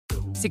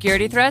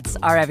Security threats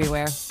are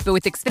everywhere. But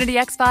with Xfinity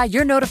XFi,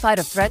 you're notified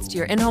of threats to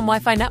your in-home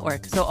Wi-Fi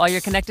network, so all your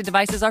connected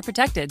devices are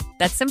protected.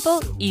 That's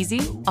simple,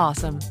 easy,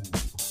 awesome.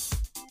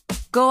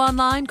 Go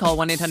online, call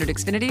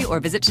 1-800-XFINITY, or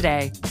visit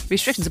today.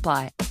 Restrictions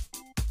apply.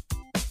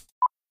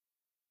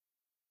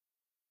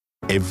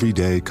 Every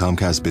day,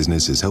 Comcast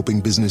Business is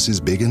helping businesses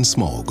big and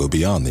small go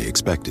beyond the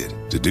expected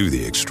to do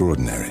the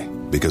extraordinary.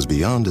 Because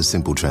beyond a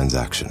simple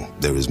transaction,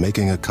 there is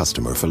making a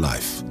customer for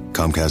life.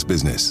 Comcast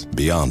Business.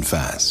 Beyond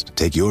fast.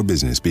 Take your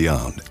business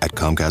beyond at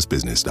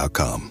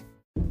ComcastBusiness.com.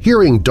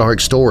 Hearing dark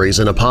stories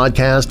in a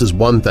podcast is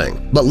one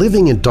thing, but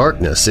living in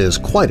darkness is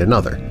quite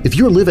another. If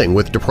you're living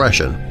with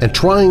depression and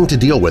trying to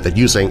deal with it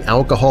using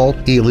alcohol,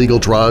 illegal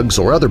drugs,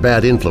 or other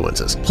bad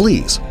influences,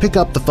 please pick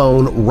up the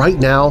phone right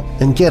now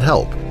and get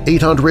help.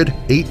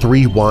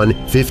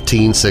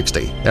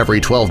 800-831-1560.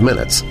 Every 12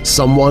 minutes,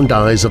 someone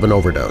dies of an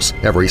overdose.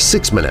 Every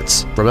 6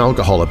 minutes from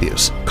alcohol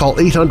abuse. Call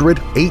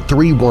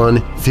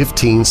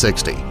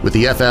 800-831-1560. With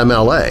the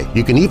FMLA,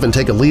 you can even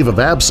take a leave of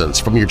absence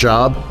from your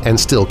job and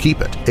still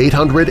keep it.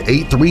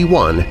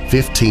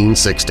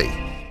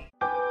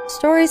 800-831-1560.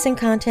 Stories and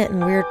content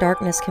in Weird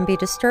Darkness can be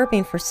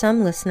disturbing for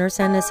some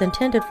listeners and is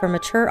intended for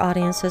mature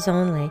audiences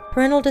only.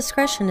 Parental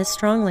discretion is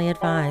strongly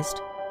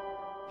advised.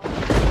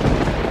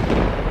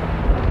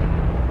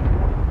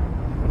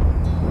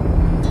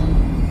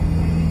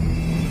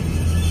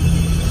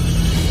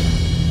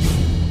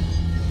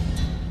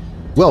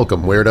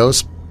 Welcome,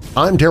 Weirdos!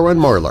 I'm Darren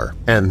Marlar,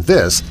 and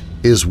this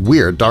is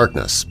Weird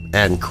Darkness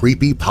and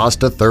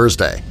Creepypasta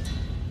Thursday.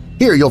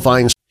 Here you'll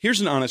find...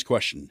 Here's an honest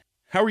question.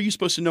 How are you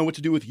supposed to know what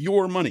to do with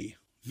your money?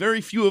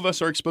 Very few of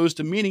us are exposed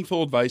to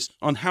meaningful advice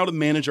on how to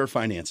manage our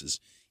finances.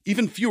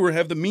 Even fewer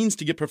have the means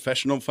to get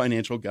professional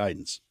financial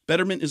guidance.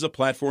 Betterment is a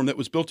platform that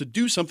was built to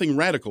do something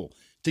radical,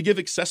 to give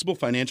accessible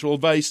financial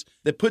advice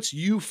that puts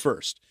you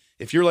first.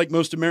 If you're like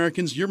most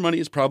Americans, your money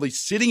is probably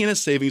sitting in a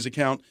savings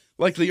account,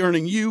 likely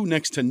earning you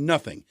next to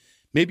nothing.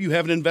 Maybe you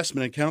have an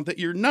investment account that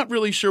you're not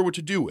really sure what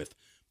to do with.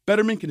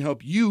 Betterment can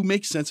help you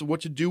make sense of what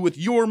to do with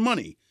your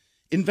money.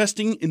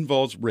 Investing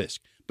involves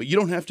risk, but you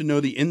don't have to know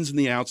the ins and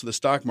the outs of the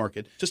stock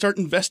market to start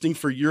investing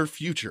for your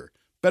future.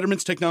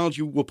 Betterment's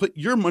technology will put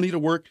your money to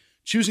work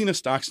choosing the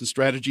stocks and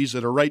strategies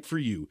that are right for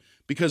you,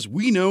 because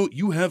we know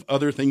you have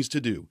other things to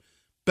do.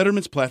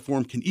 Betterment's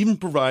platform can even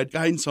provide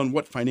guidance on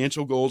what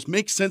financial goals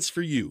make sense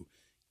for you.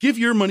 Give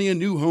your money a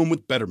new home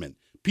with Betterment,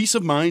 peace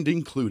of mind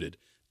included.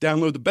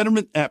 Download the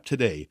Betterment app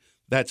today.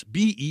 That's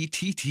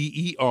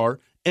BETTERMENT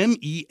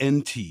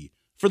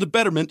for the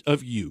betterment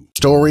of you.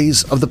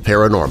 Stories of the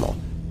paranormal,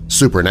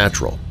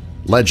 supernatural,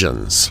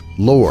 legends,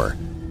 lore,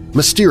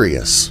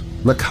 mysterious,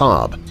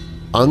 macabre,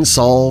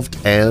 unsolved,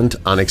 and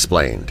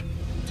unexplained.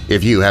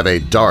 If you have a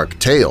dark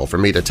tale for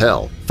me to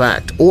tell,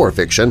 fact or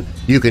fiction,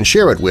 you can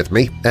share it with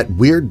me at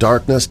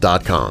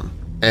WeirdDarkness.com.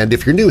 And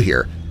if you're new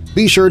here,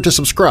 be sure to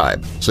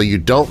subscribe so you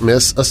don't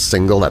miss a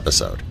single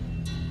episode.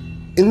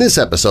 In this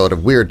episode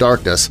of Weird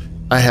Darkness,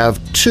 I have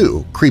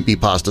 2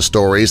 creepypasta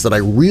stories that I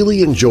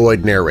really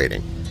enjoyed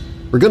narrating.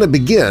 We're going to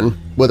begin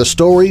with a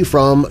story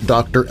from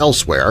Dr.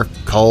 Elsewhere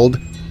called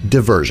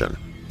Diversion.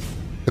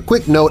 A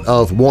quick note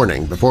of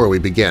warning before we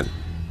begin.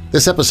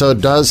 This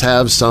episode does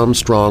have some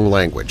strong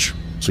language,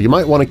 so you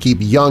might want to keep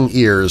young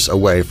ears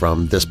away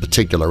from this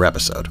particular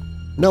episode.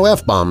 No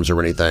F-bombs or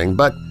anything,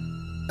 but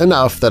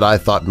enough that I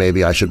thought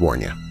maybe I should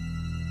warn you.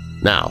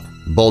 Now,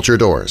 bolt your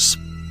doors,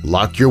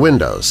 lock your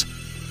windows,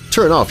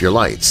 turn off your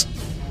lights,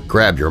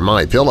 grab your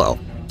MyPillow,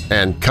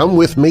 and come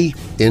with me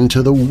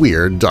into the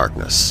Weird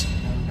Darkness.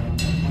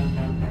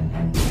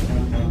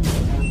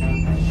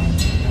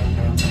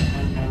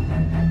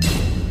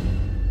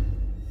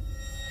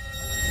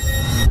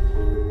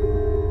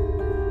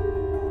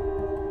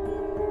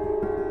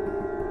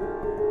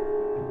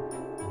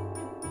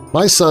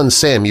 My son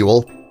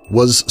Samuel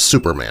was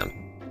Superman.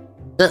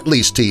 At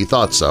least he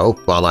thought so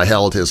while I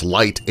held his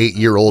light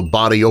 8-year-old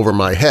body over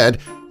my head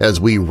as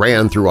we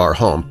ran through our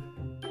home.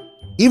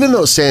 Even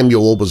though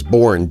Samuel was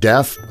born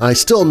deaf, I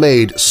still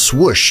made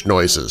swoosh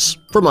noises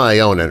for my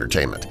own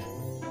entertainment.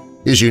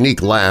 His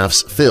unique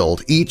laughs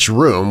filled each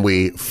room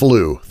we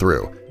flew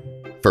through.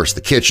 First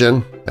the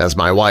kitchen, as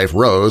my wife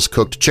Rose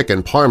cooked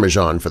chicken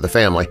parmesan for the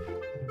family.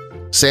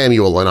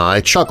 Samuel and I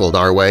chuckled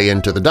our way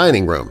into the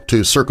dining room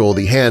to circle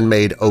the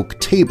handmade oak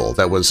table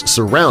that was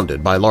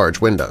surrounded by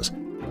large windows.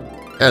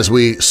 As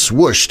we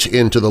swooshed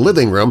into the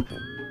living room,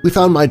 we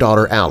found my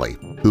daughter Allie,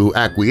 who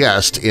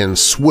acquiesced in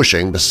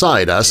swooshing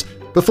beside us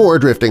before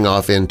drifting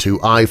off into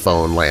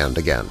iPhone land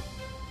again.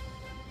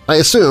 I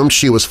assumed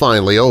she was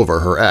finally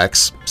over her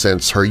ex,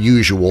 since her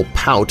usual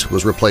pout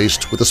was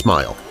replaced with a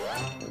smile.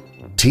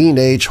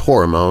 Teenage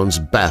hormones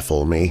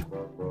baffle me.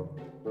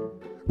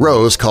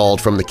 Rose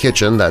called from the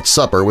kitchen that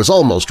supper was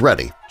almost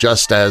ready,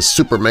 just as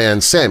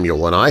Superman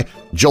Samuel and I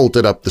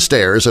jolted up the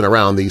stairs and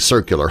around the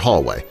circular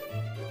hallway.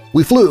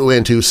 We flew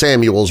into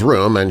Samuel's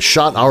room and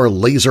shot our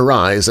laser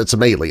eyes at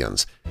some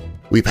aliens.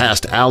 We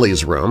passed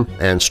Allie's room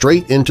and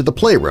straight into the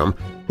playroom,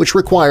 which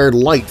required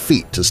light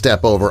feet to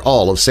step over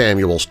all of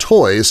Samuel's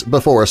toys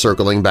before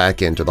circling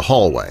back into the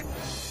hallway.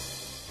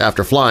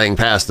 After flying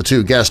past the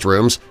 2 guest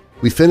rooms,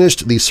 we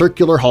finished the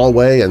circular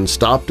hallway and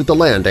stopped at the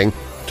landing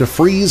to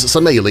freeze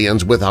some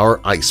aliens with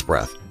our ice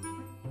breath.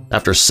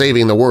 After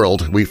saving the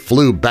world, we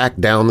flew back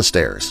down the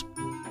stairs.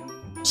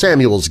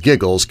 Samuel's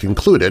giggles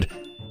concluded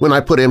when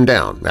I put him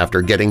down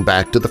after getting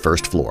back to the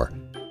first floor.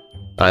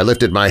 I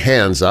lifted my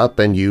hands up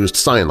and used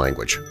sign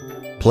language.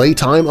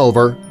 Playtime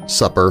over,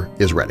 supper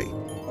is ready.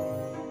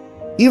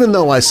 Even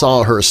though I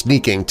saw her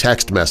sneaking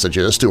text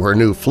messages to her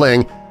new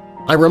fling,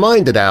 I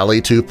reminded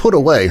Allie to put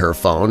away her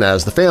phone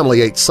as the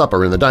family ate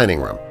supper in the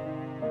dining room.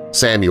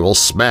 Samuel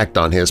smacked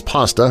on his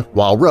pasta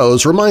while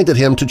Rose reminded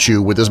him to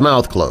chew with his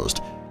mouth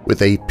closed,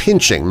 with a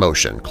pinching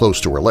motion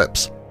close to her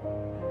lips.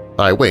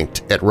 I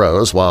winked at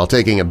Rose while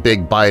taking a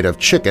big bite of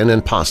chicken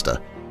and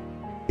pasta.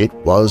 It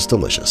was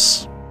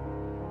delicious.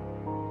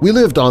 We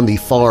lived on the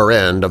far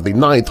end of the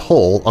 9th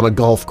hole on a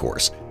golf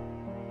course.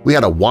 We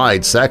had a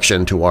wide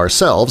section to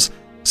ourselves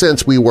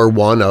since we were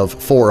one of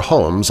 4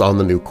 homes on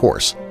the new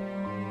course.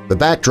 The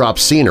backdrop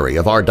scenery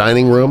of our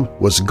dining room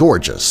was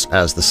gorgeous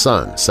as the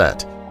sun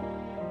set.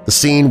 The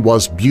scene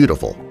was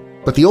beautiful,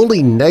 but the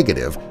only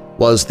negative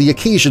was the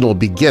occasional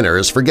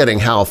beginners forgetting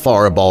how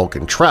far a ball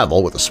can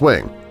travel with a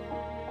swing.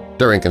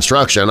 During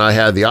construction, I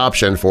had the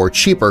option for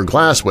cheaper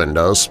glass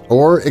windows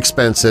or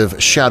expensive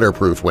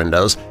shatterproof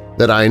windows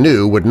that I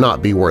knew would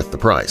not be worth the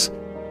price.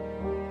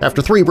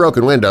 After 3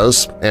 broken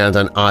windows and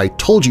an "I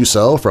told you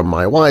so" from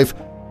my wife,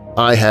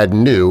 I had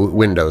new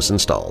windows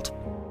installed.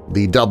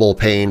 The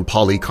double-pane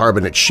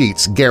polycarbonate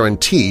sheets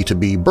guarantee to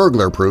be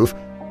burglar-proof,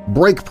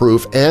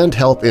 break-proof, and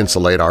help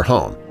insulate our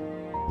home.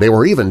 They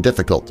were even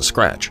difficult to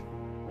scratch.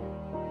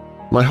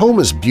 My home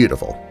is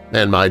beautiful,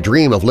 and my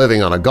dream of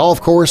living on a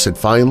golf course had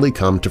finally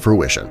come to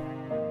fruition.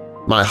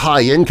 My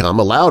high income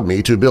allowed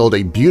me to build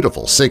a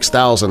beautiful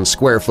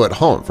 6,000-square-foot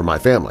home for my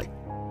family.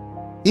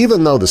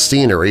 Even though the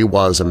scenery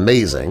was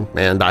amazing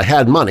and I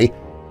had money,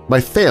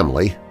 my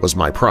family was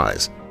my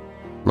prize.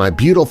 My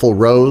beautiful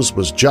Rose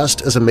was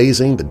just as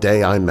amazing the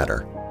day I met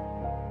her.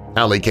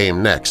 Allie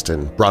came next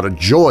and brought a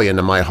joy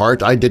into my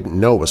heart I didn't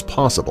know was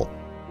possible.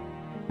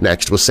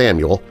 Next was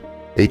Samuel,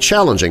 a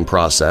challenging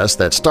process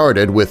that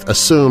started with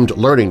assumed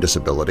learning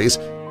disabilities,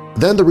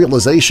 then the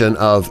realization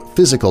of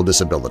physical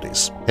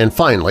disabilities, and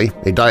finally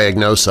a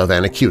diagnosis of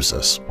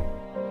anacusis.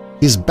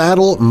 His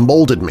battle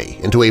molded me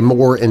into a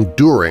more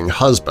enduring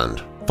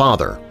husband,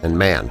 father, and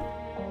man.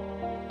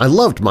 I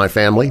loved my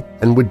family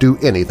and would do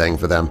anything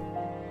for them.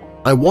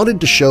 I wanted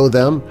to show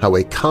them how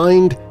a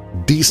kind,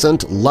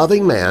 decent,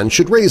 loving man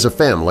should raise a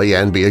family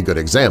and be a good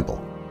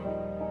example.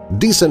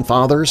 Decent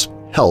fathers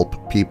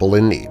help people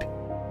in need.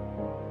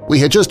 We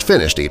had just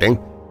finished eating,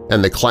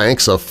 and the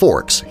clanks of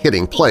forks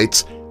hitting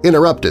plates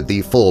interrupted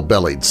the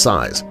full-bellied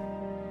sighs.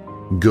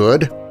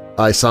 "Good?"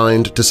 I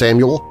signed to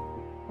Samuel.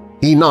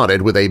 He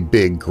nodded with a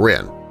big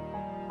grin.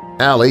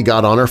 Allie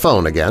got on her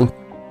phone again.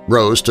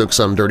 Rose took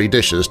some dirty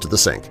dishes to the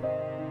sink.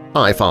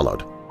 I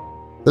followed.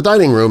 The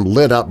dining room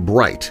lit up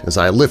bright as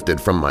I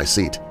lifted from my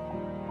seat.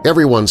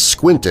 Everyone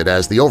squinted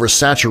as the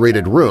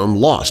oversaturated room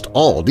lost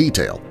all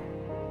detail.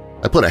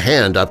 I put a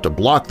hand up to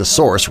block the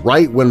source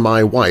right when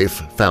my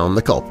wife found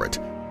the culprit.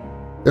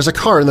 "There's a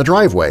car in the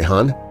driveway,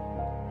 hon."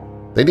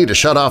 "They need to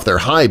shut off their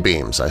high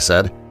beams," I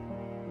said.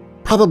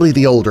 "Probably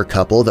the older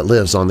couple that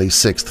lives on the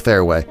 6th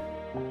fairway.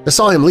 I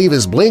saw him leave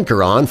his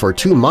blinker on for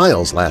 2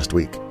 miles last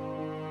week."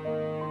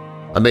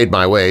 I made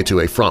my way to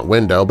a front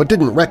window but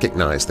didn't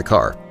recognize the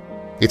car.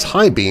 Its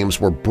high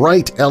beams were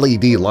bright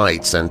LED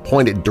lights and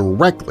pointed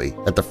directly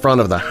at the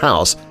front of the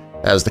house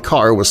as the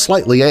car was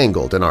slightly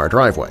angled in our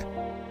driveway.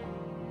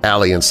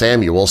 Allie and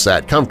Samuel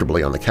sat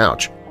comfortably on the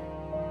couch.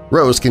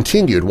 Rose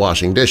continued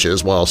washing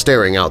dishes while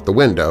staring out the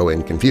window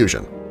in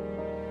confusion.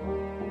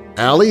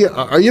 "Allie,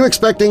 are you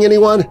expecting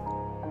anyone?"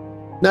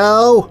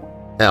 "No,"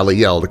 Allie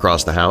yelled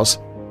across the house.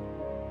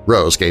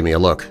 Rose gave me a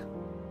look.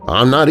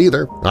 "I'm not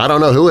either. I don't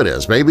know who it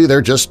is. Maybe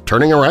they're just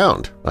turning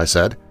around," I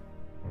said.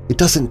 "It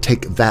doesn't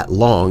take that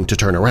long to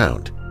turn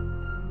around."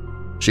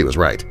 She was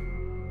right.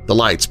 The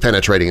lights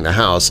penetrating the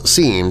house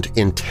seemed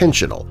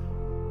intentional,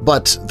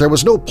 but there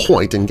was no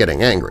point in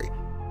getting angry.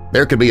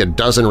 There could be a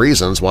dozen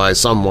reasons why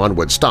someone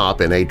would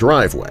stop in a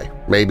driveway,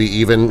 maybe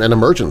even an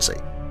emergency.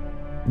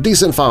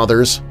 Decent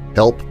fathers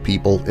help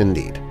people in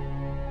need.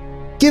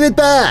 "Give it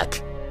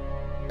back!"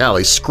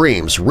 Allie's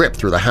screams ripped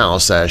through the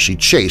house as she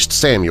chased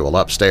Samuel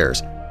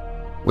upstairs.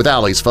 With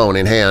Allie's phone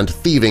in hand,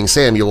 thieving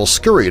Samuel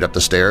scurried up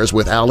the stairs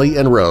with Allie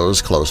and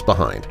Rose close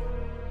behind.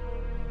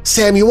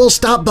 "Samuel,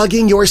 stop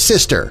bugging your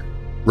sister!"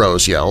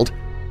 Rose yelled.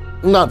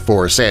 Not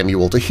for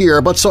Samuel to hear,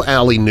 but so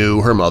Allie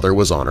knew her mother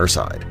was on her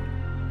side.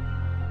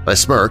 I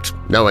smirked,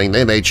 knowing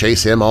they may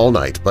chase him all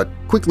night, but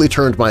quickly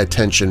turned my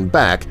attention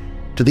back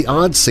to the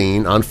odd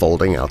scene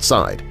unfolding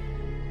outside.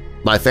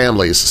 My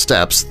family's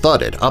steps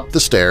thudded up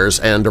the stairs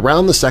and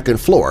around the 2nd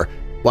floor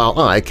while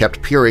I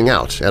kept peering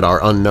out at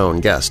our unknown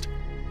guest.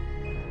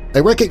 I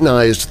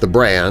recognized the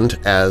brand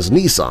as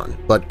Nissan,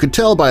 but could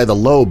tell by the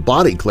low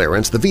body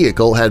clearance the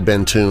vehicle had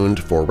been tuned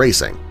for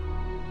racing.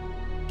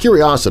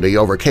 Curiosity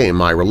overcame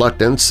my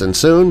reluctance, and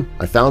soon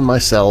I found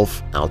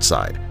myself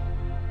outside.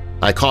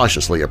 I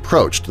cautiously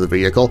approached the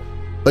vehicle,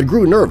 but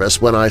grew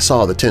nervous when I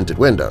saw the tinted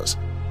windows.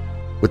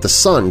 With the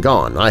sun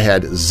gone, I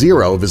had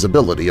zero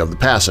visibility of the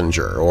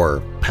passenger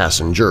or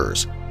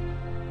passengers.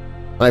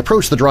 I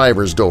approached the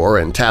driver's door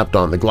and tapped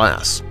on the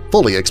glass,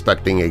 fully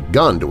expecting a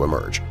gun to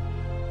emerge.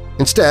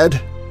 Instead,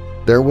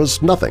 there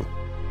was nothing.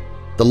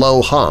 The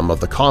low hum of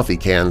the coffee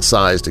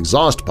can-sized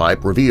exhaust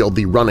pipe revealed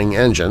the running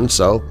engine,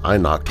 so I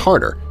knocked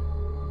harder.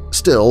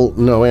 Still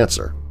no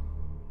answer.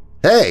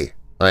 "Hey,"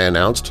 I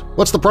announced,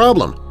 "what's the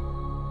problem?"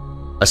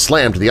 I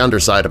slammed the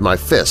underside of my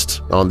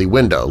fist on the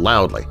window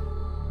loudly.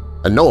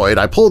 Annoyed,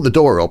 I pulled the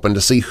door open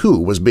to see who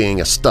was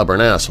being a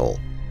stubborn asshole.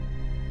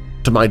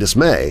 To my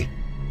dismay,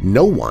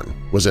 no one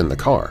was in the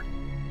car.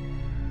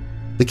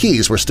 The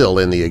keys were still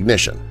in the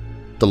ignition,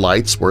 the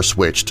lights were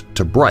switched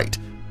to bright,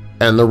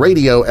 and the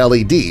radio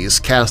LEDs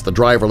cast the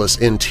driverless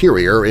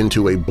interior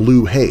into a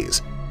blue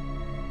haze.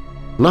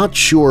 Not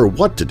sure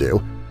what to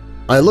do,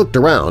 I looked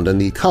around in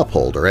the cup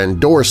holder and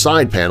door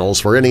side panels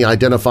for any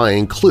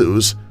identifying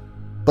clues,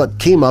 but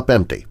came up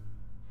empty.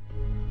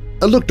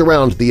 I looked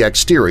around the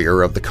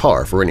exterior of the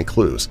car for any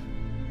clues.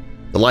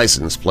 The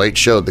license plate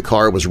showed the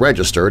car was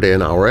registered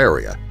in our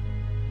area.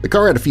 The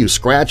car had a few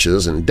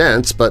scratches and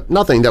dents, but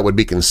nothing that would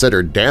be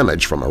considered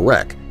damage from a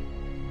wreck.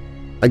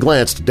 I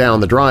glanced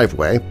down the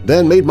driveway,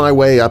 then made my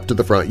way up to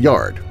the front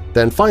yard,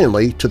 then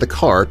finally to the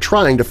car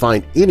trying to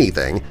find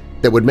anything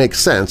that would make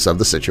sense of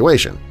the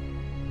situation.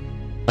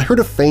 I heard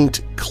a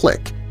faint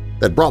click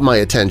that brought my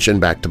attention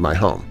back to my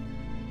home.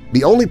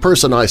 The only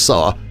person I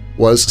saw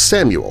was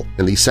Samuel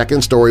in the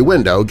second-story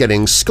window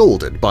getting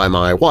scolded by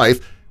my wife,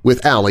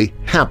 with Allie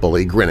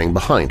happily grinning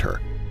behind her.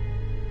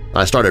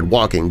 I started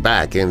walking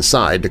back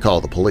inside to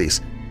call the police.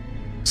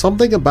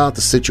 Something about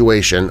the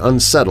situation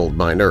unsettled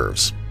my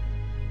nerves.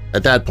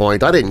 At that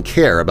point, I didn't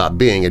care about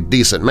being a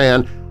decent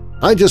man,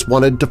 I just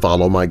wanted to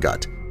follow my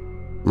gut.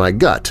 My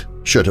gut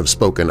should have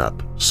spoken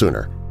up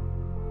sooner.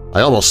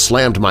 I almost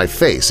slammed my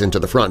face into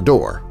the front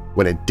door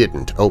when it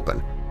didn't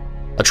open.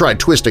 I tried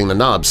twisting the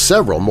knob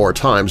several more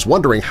times,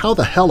 wondering how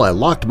the hell I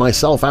locked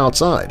myself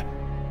outside.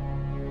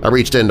 I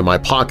reached into my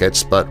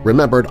pockets but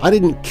remembered I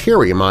didn't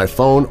carry my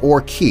phone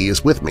or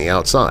keys with me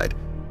outside.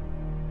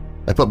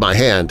 I put my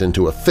hand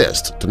into a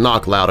fist to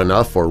knock loud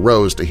enough for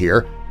Rose to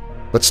hear,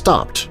 but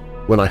stopped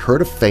when I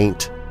heard a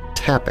faint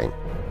tapping.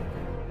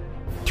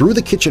 Through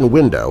the kitchen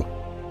window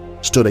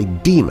stood a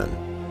demon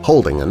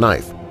holding a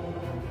knife.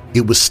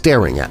 It was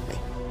staring at me.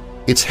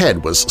 Its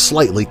head was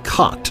slightly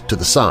cocked to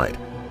the side.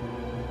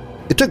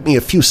 It took me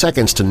a few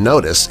seconds to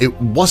notice it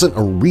wasn't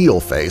a real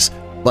face,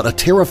 but a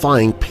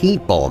terrifying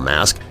paintball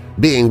mask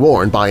being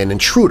worn by an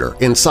intruder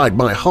inside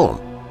my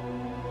home.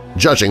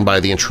 Judging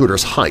by the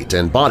intruder's height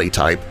and body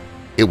type,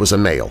 it was a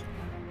male.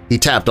 He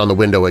tapped on the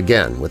window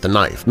again with the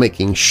knife,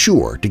 making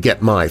sure to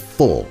get my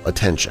full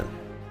attention.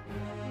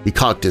 He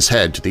cocked his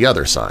head to the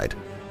other side,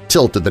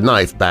 tilted the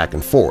knife back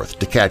and forth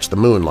to catch the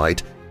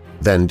moonlight,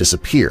 then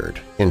disappeared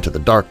into the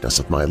darkness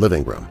of my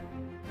living room.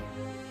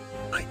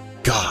 My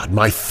God,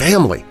 my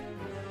family!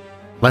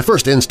 My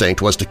first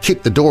instinct was to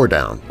kick the door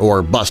down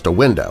or bust a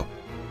window.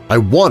 I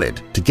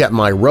wanted to get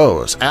my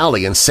Rose,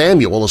 Allie, and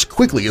Samuel as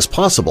quickly as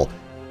possible,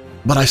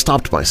 but I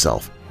stopped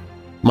myself.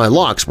 My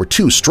locks were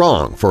too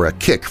strong for a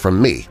kick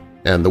from me,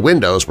 and the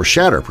windows were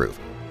shatterproof.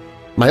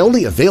 My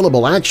only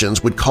available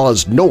actions would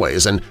cause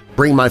noise and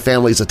bring my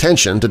family's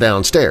attention to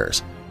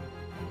downstairs.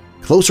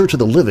 Closer to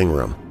the living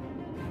room,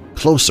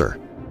 closer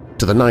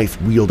to the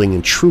knife-wielding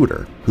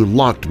intruder who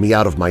locked me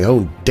out of my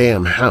own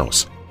damn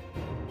house.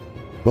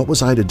 What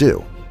was I to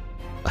do?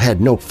 I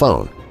had no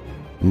phone,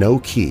 no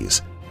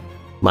keys.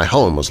 My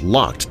home was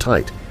locked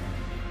tight.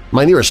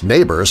 My nearest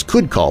neighbors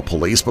could call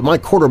police, but my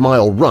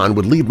quarter-mile run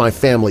would leave my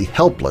family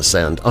helpless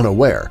and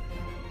unaware.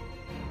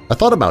 I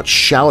thought about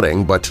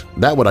shouting, but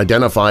that would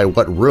identify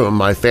what room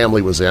my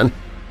family was in.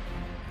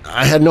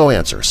 I had no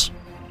answers.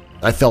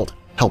 I felt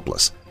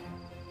helpless.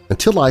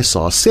 Until I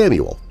saw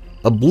Samuel,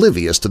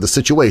 oblivious to the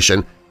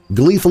situation,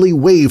 gleefully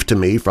wave to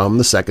me from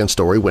the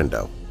second-story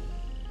window.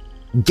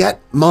 "Get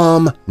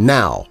Mom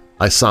now,"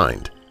 I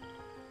signed.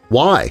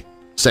 "Why?"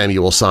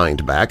 Samuel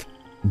signed back.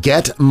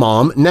 "Get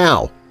Mom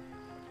now."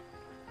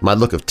 My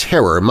look of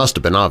terror must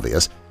have been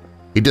obvious.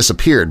 He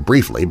disappeared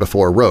briefly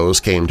before Rose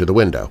came to the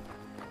window.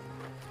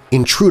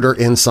 "Intruder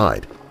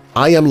inside.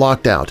 I am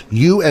locked out.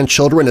 You and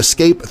children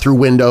escape through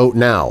window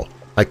now,"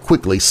 I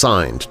quickly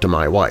signed to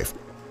my wife.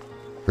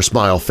 Her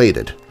smile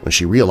faded when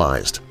she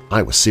realized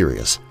I was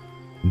serious.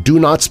 "Do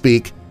not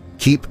speak.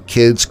 Keep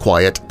kids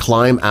quiet.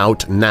 Climb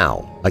out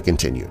now," I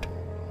continued.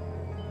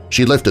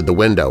 She lifted the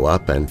window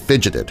up and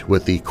fidgeted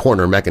with the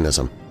corner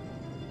mechanism.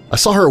 I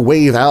saw her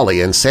wave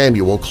Allie and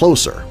Samuel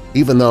closer,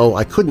 even though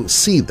I couldn't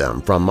see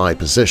them from my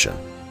position.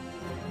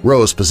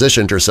 Rose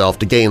positioned herself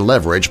to gain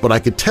leverage, but I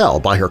could tell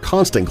by her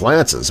constant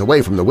glances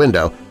away from the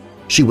window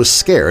she was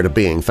scared of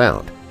being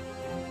found.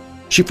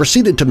 She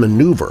proceeded to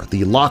maneuver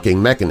the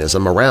locking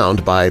mechanism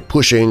around by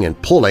pushing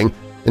and pulling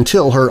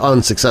until her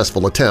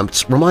unsuccessful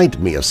attempts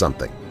reminded me of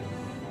something.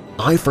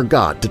 I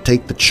forgot to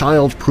take the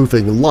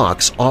child-proofing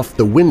locks off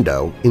the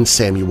window in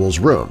Samuel's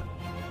room.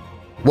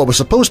 What was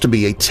supposed to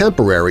be a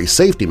temporary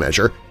safety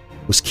measure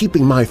was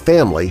keeping my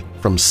family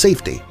from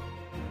safety.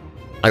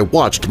 I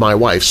watched my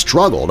wife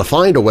struggle to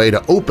find a way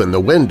to open the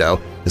window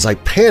as I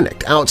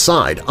panicked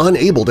outside,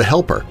 unable to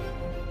help her.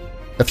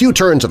 A few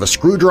turns of a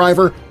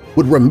screwdriver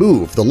would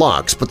remove the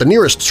locks, but the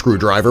nearest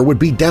screwdriver would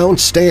be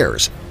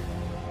downstairs.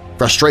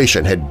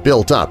 Frustration had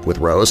built up with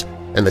Rose,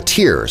 and the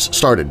tears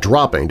started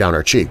dropping down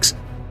her cheeks.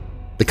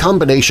 The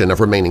combination of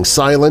remaining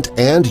silent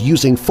and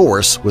using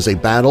force was a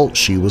battle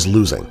she was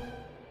losing.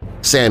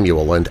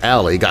 Samuel and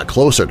Allie got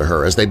closer to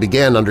her as they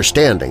began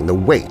understanding the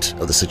weight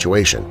of the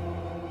situation.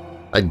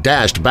 I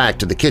dashed back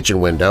to the kitchen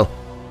window,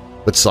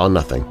 but saw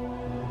nothing.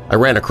 I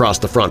ran across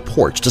the front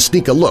porch to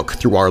sneak a look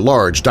through our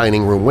large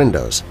dining room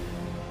windows.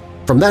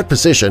 From that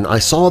position, I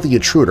saw the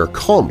intruder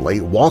calmly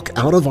walk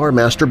out of our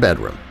master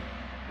bedroom.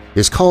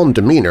 His calm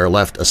demeanor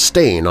left a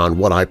stain on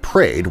what I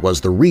prayed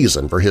was the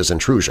reason for his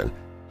intrusion.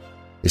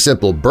 A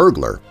simple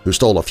burglar who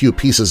stole a few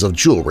pieces of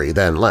jewelry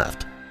then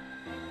left.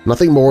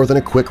 Nothing more than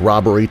a quick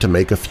robbery to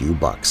make a few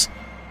bucks.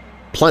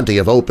 Plenty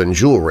of open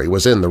jewelry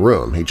was in the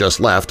room he just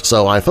left,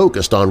 so I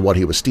focused on what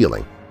he was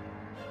stealing.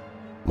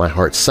 My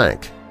heart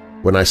sank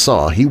when I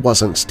saw he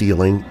wasn't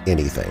stealing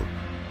anything.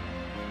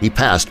 He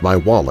passed my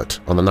wallet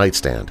on the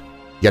nightstand,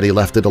 yet he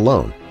left it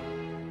alone.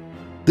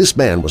 This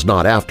man was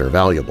not after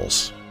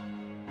valuables.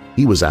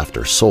 He was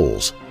after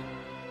souls.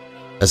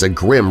 As a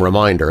grim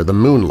reminder, the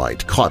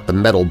moonlight caught the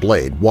metal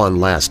blade one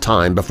last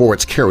time before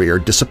its carrier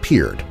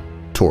disappeared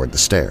toward the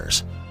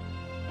stairs.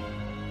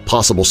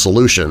 Possible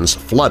solutions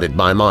flooded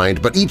my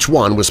mind, but each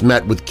one was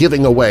met with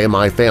giving away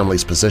my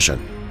family's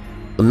position.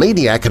 The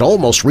maniac had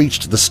almost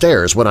reached the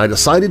stairs when I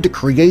decided to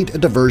create a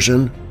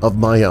diversion of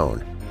my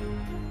own.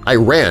 I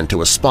ran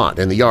to a spot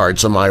in the yard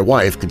so my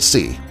wife could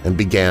see and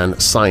began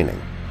signing.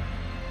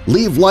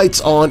 "Leave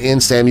lights on in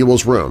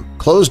Samuel's room.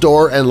 Close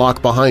door and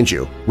lock behind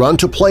you. Run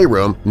to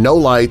playroom, no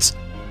lights.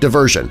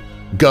 Diversion.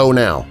 Go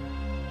now."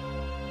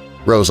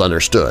 Rose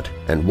understood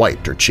and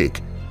wiped her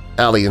cheek.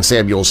 Allie and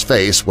Samuel's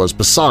face was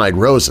beside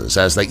Rose's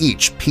as they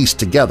each pieced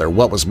together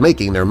what was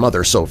making their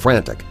mother so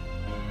frantic.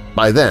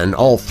 By then,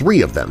 all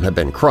three of them had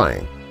been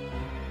crying.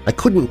 I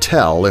couldn't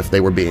tell if they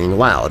were being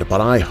loud,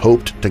 but I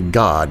hoped to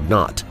God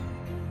not.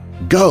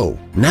 "Go,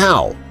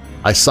 now!"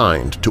 I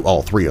signed to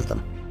all three of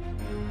them.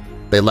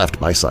 They left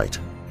my sight.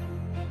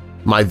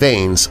 My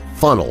veins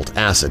funneled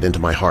acid into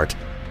my heart.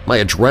 My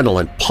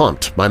adrenaline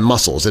pumped my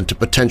muscles into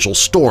potential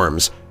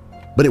storms,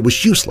 but it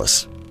was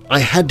useless. I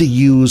had to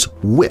use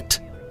wit,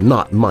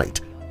 not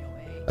might.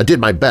 I did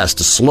my best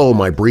to slow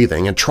my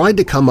breathing and tried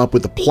to come up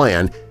with a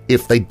plan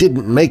if they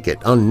didn't make it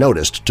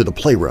unnoticed to the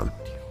playroom.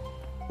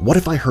 What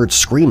if I heard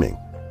screaming?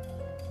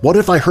 What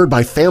if I heard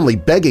my family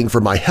begging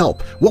for my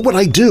help? What would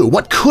I do?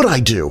 What could I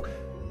do?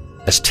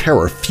 As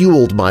terror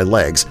fueled my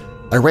legs,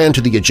 I ran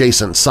to the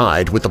adjacent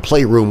side with the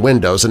playroom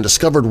windows and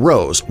discovered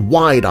Rose,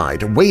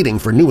 wide-eyed, waiting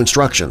for new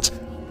instructions.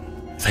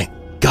 Thank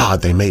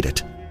God they made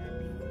it.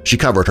 She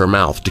covered her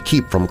mouth to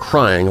keep from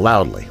crying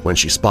loudly when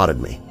she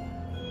spotted me.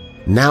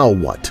 "Now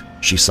what?"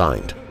 she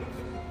signed.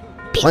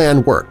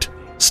 Plan worked.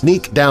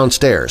 Sneak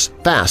downstairs,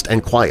 fast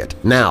and quiet,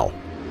 now.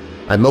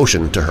 I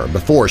motioned to her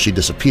before she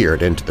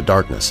disappeared into the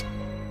darkness.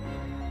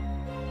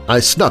 I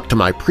snuck to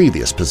my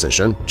previous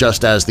position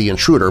just as the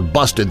intruder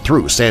busted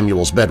through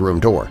Samuel's bedroom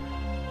door.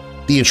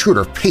 The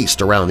intruder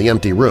paced around the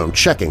empty room,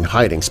 checking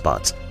hiding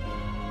spots.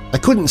 I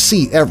couldn't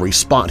see every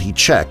spot he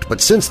checked,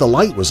 but since the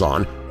light was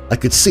on, I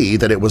could see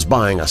that it was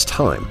buying us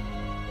time.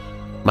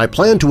 My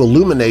plan to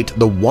illuminate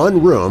the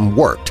one room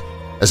worked,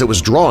 as it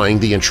was drawing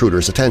the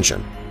intruder's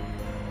attention.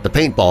 The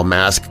paintball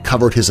mask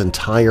covered his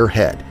entire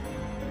head.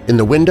 In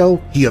the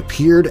window, he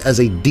appeared as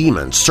a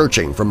demon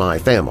searching for my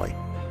family.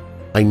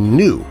 I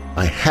knew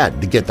I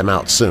had to get them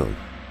out soon.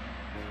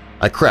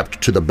 I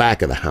crept to the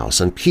back of the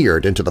house and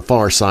peered into the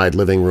far side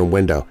living room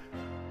window.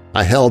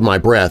 I held my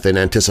breath in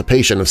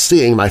anticipation of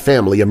seeing my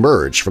family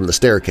emerge from the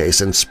staircase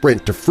and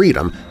sprint to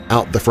freedom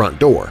out the front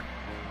door.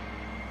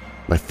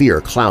 My fear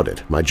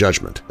clouded my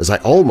judgment as I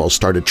almost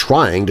started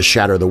trying to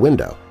shatter the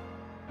window.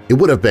 It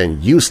would have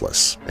been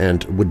useless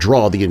and would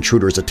draw the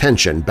intruder's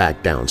attention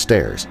back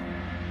downstairs.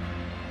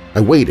 I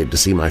waited to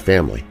see my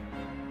family,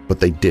 but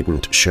they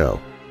didn't show.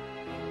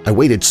 I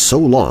waited so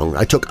long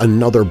I took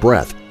another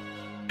breath.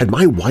 Had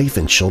my wife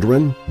and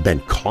children been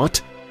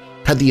caught?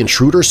 Had the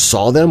intruder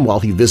saw them while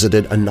he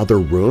visited another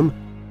room?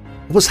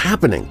 What was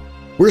happening?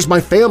 Where's my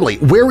family?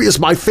 Where is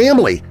my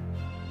family?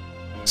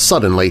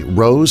 Suddenly,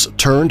 Rose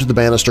turned to the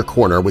banister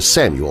corner with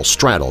Samuel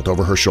straddled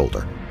over her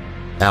shoulder.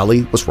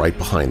 Allie was right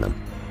behind them.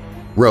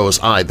 Rose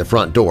eyed the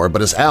front door,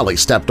 but as Allie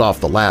stepped off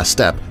the last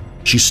step,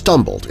 she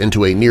stumbled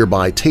into a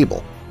nearby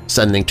table,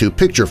 sending two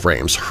picture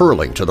frames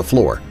hurling to the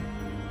floor.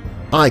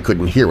 I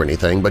couldn't hear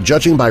anything, but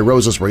judging by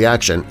Rose's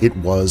reaction, it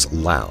was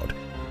loud.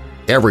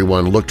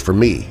 Everyone looked for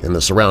me in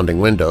the surrounding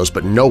windows,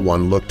 but no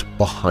one looked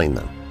behind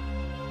them.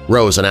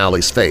 Rose and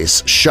Allie's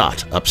face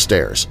shot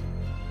upstairs.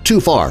 Too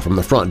far from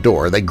the front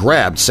door, they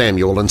grabbed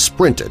Samuel and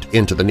sprinted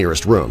into the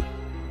nearest room.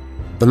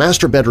 The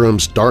master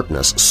bedroom's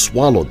darkness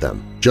swallowed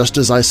them just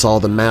as I saw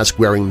the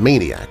mask-wearing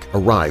maniac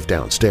arrive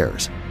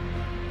downstairs.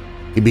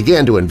 He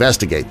began to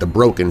investigate the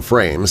broken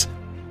frames,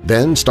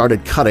 then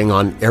started cutting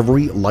on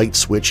every light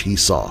switch he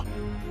saw.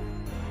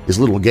 His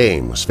little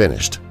game was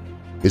finished.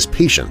 His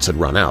patience had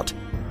run out.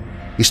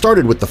 He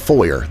started with the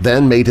foyer,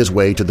 then made his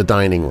way to the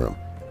dining room.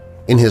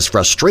 In his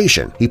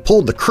frustration, he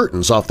pulled the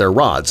curtains off their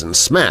rods and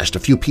smashed a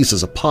few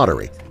pieces of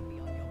pottery.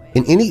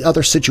 In any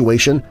other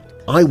situation,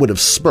 I would have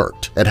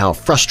smirked at how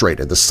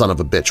frustrated the son of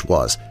a bitch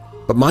was,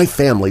 but my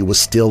family was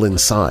still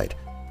inside.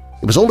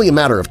 It was only a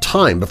matter of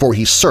time before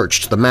he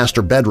searched the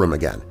master bedroom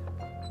again.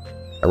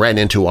 I ran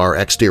into our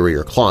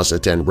exterior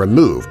closet and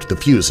removed the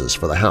fuses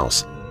for the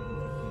house.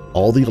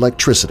 All the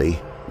electricity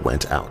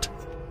went out.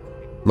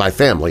 My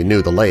family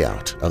knew the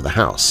layout of the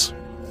house.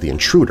 The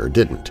intruder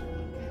didn't.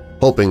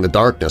 Hoping the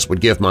darkness would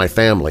give my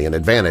family an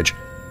advantage,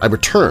 I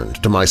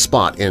returned to my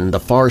spot in the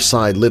far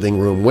side living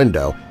room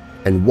window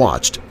and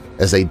watched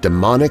as a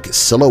demonic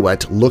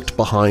silhouette looked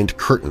behind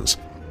curtains,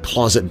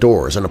 closet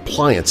doors, and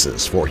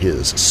appliances for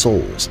his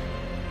souls.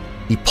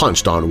 He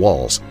punched on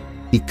walls.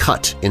 He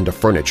cut into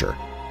furniture.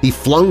 He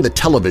flung the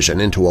television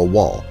into a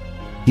wall.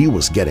 He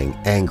was getting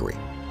angry.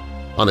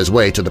 On his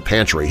way to the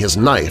pantry, his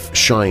knife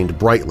shined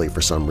brightly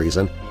for some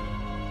reason.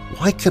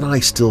 Why can I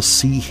still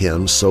see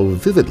him so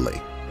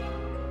vividly?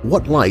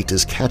 What light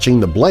is catching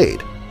the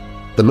blade?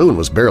 The moon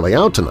was barely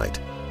out tonight.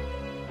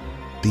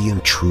 The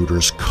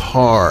intruder's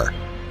car.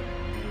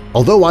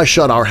 Although I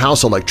shut our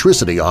house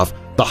electricity off,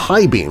 the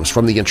high beams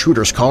from the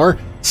intruder's car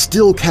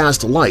still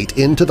cast light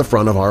into the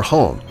front of our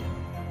home.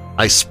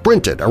 I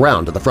sprinted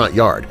around to the front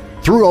yard,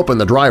 threw open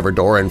the driver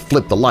door, and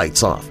flipped the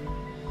lights off.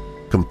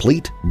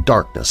 Complete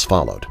darkness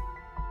followed.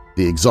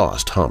 The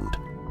exhaust hummed.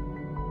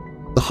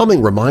 The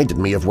humming reminded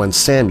me of when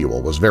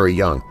Samuel was very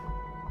young.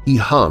 He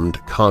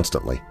hummed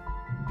constantly.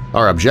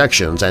 Our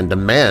objections and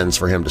demands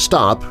for him to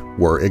stop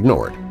were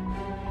ignored.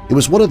 It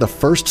was one of the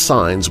first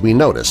signs we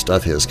noticed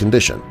of his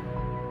condition.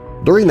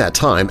 During that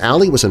time,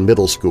 Allie was in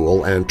middle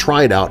school and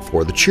tried out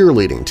for the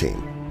cheerleading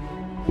team.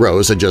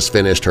 Rose had just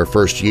finished her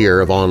first year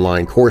of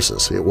online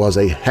courses. It was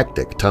a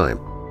hectic time.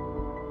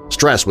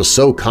 Stress was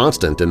so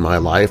constant in my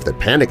life that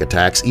panic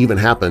attacks even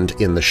happened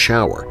in the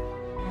shower.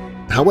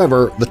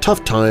 However, the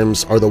tough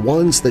times are the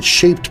ones that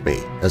shaped me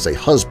as a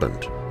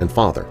husband and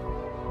father.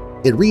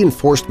 It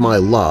reinforced my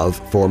love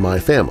for my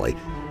family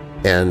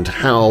and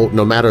how,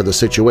 no matter the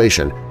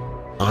situation,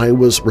 I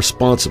was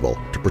responsible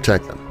to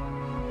protect them.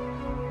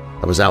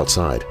 I was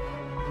outside,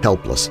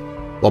 helpless,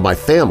 while my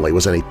family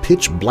was in a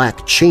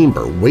pitch-black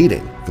chamber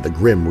waiting for the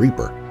Grim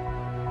Reaper.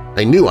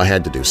 I knew I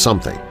had to do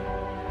something.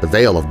 The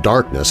veil of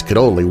darkness could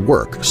only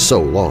work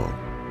so long.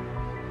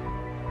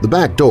 The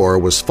back door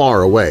was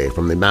far away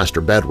from the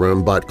master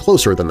bedroom but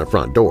closer than the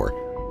front door.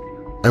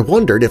 I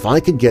wondered if I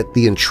could get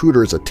the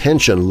intruder's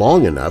attention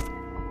long enough,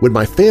 would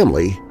my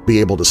family be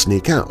able to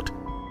sneak out?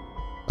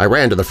 I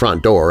ran to the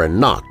front door and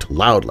knocked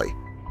loudly.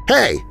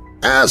 "Hey,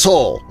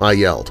 asshole!" I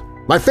yelled.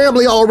 "My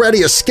family already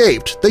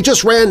escaped! They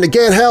just ran to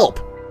get help!"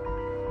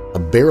 A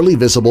barely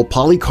visible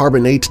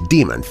polycarbonate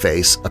demon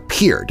face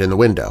appeared in the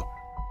window.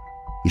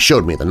 He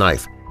showed me the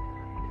knife.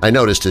 I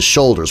noticed his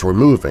shoulders were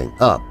moving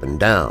up and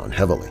down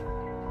heavily.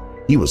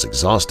 He was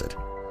exhausted.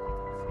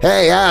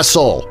 "Hey,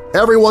 asshole!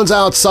 Everyone's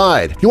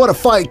outside! If you want to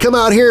fight, come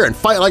out here and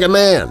fight like a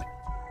man!"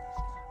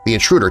 The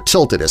intruder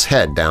tilted his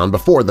head down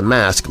before the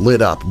mask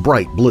lit up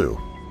bright blue.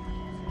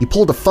 He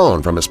pulled a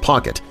phone from his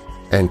pocket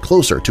and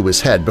closer to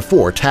his head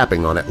before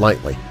tapping on it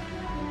lightly.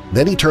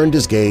 Then he turned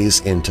his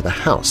gaze into the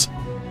house.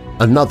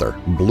 Another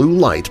blue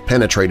light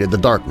penetrated the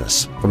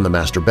darkness from the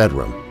master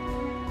bedroom.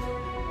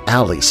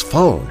 Allie's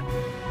phone.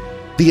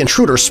 The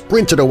intruder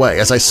sprinted away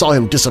as I saw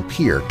him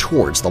disappear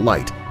towards the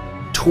light,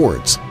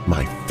 towards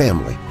my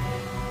family.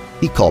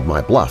 He called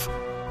my bluff.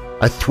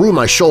 I threw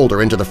my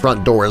shoulder into the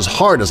front door as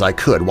hard as I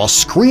could while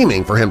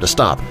screaming for him to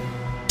stop.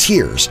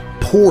 Tears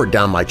poured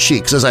down my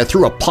cheeks as I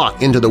threw a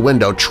pot into the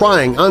window,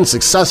 trying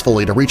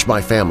unsuccessfully to reach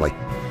my family.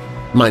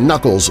 My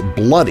knuckles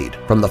bloodied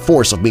from the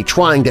force of me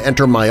trying to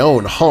enter my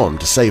own home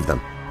to save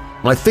them.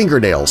 My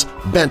fingernails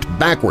bent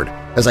backward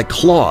as I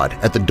clawed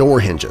at the door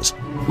hinges.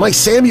 "My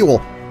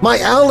Samuel! My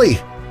Allie!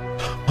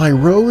 My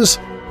Rose!"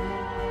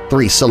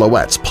 3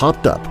 silhouettes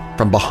popped up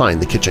from behind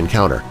the kitchen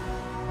counter.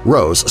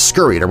 Rose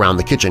scurried around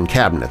the kitchen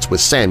cabinets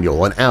with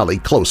Samuel and Allie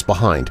close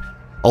behind.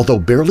 Although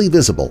barely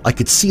visible, I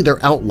could see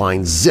their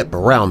outlines zip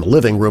around the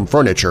living room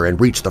furniture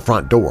and reach the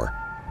front door.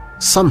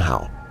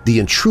 Somehow, the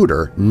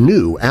intruder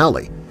knew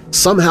Allie.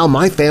 Somehow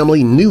my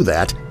family knew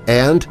that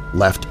and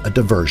left a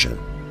diversion.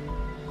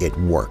 It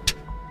worked.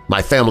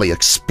 My family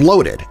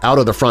exploded out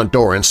of the front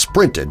door and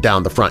sprinted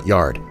down the front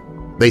yard.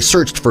 They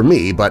searched for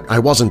me, but I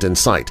wasn't in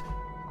sight.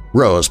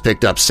 Rose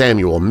picked up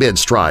Samuel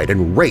mid-stride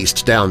and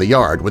raced down the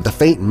yard with the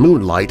faint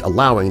moonlight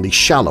allowing the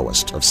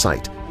shallowest of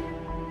sight.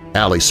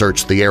 Allie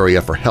searched the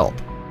area for help,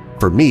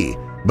 for me,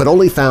 but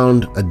only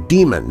found a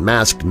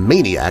demon-masked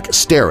maniac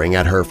staring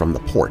at her from the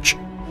porch.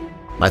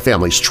 My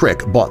family's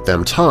trick bought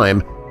them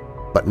time,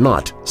 but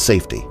not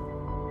safety.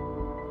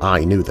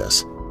 I knew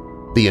this.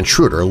 The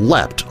intruder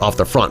leapt off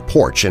the front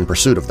porch in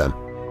pursuit of them.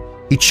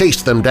 He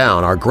chased them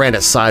down our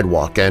granite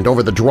sidewalk and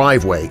over the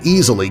driveway,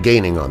 easily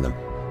gaining on them.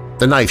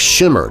 The knife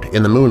shimmered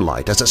in the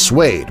moonlight as it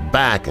swayed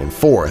back and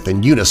forth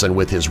in unison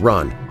with his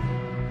run.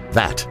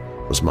 That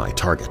was my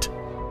target.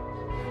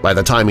 By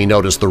the time he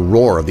noticed the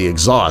roar of the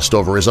exhaust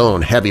over his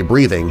own heavy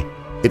breathing,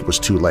 it was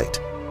too late.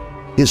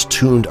 His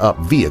tuned-up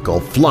vehicle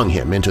flung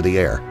him into the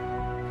air.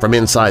 From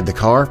inside the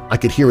car, I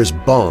could hear his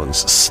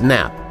bones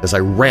snap as I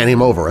ran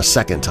him over a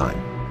second time,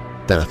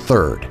 then a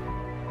third,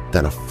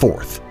 then a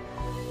fourth.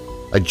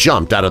 I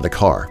jumped out of the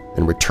car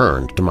and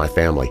returned to my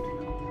family.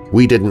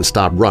 We didn't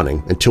stop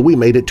running until we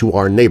made it to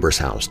our neighbor's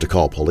house to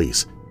call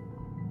police.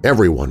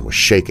 Everyone was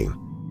shaking,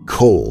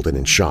 cold and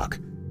in shock.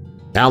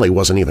 Allie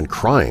wasn't even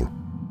crying.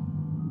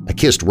 I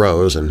kissed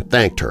Rose and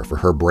thanked her for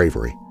her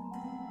bravery.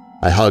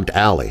 I hugged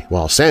Allie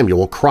while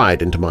Samuel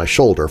cried into my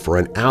shoulder for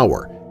an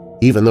hour,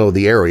 even though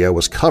the area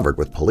was covered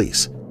with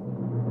police.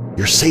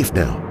 "You're safe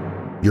now.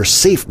 You're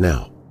safe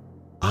now.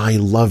 I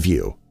love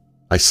you,"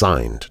 I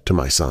signed to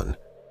my son.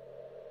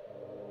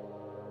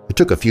 It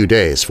took a few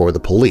days for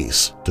the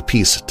police to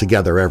piece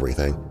together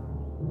everything.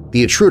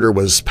 The intruder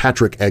was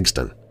Patrick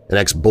Egston, an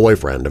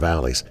ex-boyfriend of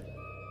Allie's.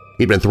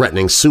 He'd been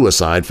threatening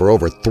suicide for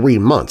over 3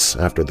 months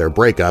after their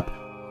breakup,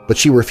 but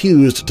she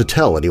refused to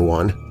tell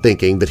anyone,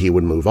 thinking that he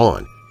would move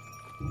on.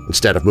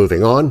 Instead of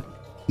moving on,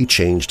 he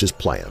changed his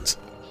plans.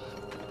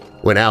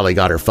 When Allie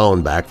got her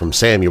phone back from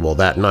Samuel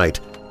that night,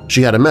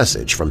 she had a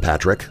message from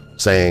Patrick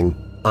saying,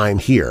 "I'm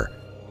here.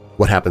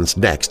 What happens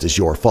next is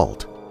your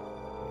fault."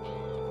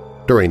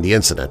 During the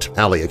incident,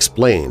 Allie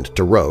explained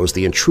to Rose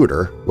the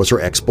intruder was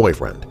her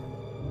ex-boyfriend.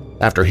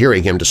 After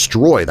hearing him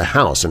destroy the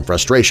house in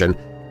frustration,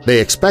 they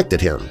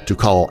expected him to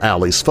call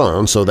Allie's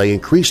phone, so they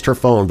increased her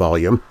phone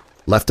volume,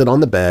 left it on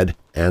the bed,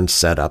 and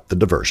set up the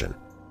diversion.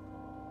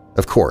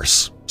 Of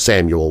course,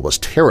 Samuel was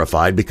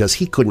terrified because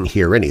he couldn't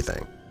hear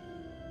anything.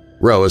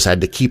 Rose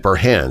had to keep her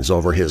hands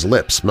over his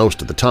lips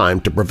most of the time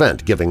to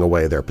prevent giving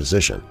away their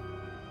position.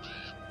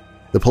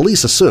 The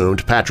police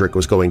assumed Patrick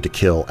was going to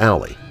kill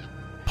Allie,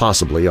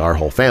 possibly our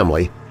whole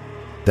family,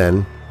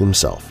 then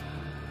himself.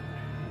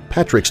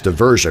 Patrick's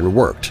diversion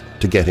worked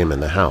to get him in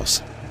the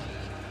house.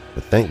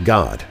 But thank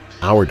God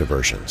our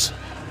diversions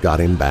got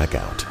him back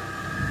out.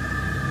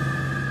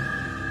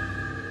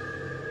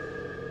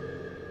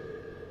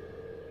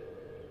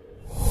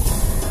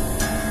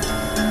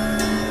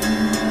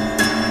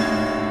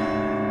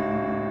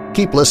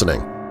 Keep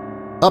listening.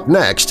 Up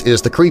next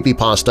is the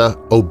creepypasta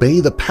Obey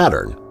the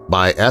Pattern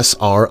by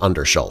S.R.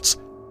 Underschultz.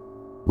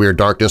 Weird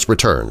Darkness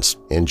returns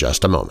in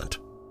just a moment.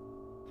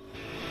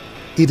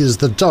 It is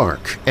the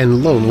dark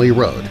and lonely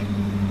road.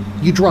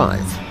 You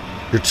drive,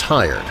 you're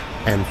tired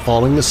and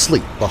falling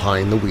asleep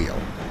behind the wheel.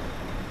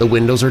 The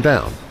windows are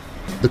down,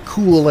 the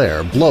cool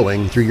air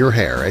blowing through your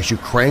hair as you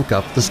crank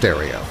up the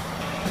stereo.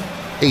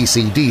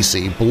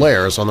 AC/DC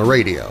blares on the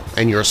radio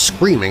and you're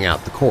screaming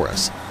out the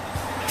chorus.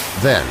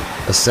 Then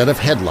a set of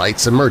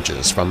headlights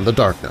emerges from the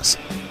darkness,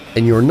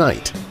 and your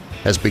night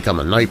has become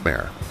a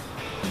nightmare.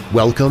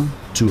 Welcome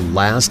to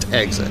Last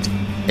Exit,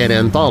 an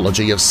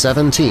anthology of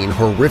 17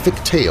 horrific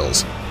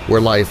tales where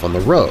life on the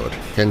road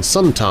can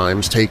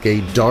sometimes take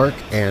a dark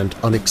and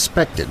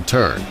unexpected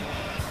turn.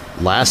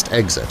 Last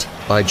Exit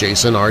by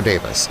Jason R.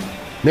 Davis,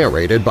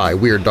 narrated by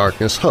Weird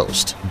Darkness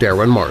host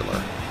Darren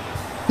Marlar.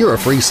 Hear a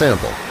free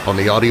sample on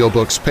the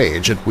audiobooks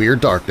page at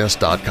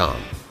WeirdDarkness.com.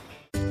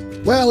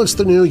 Well, it's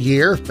the new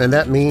year, and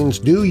that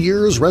means New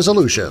Year's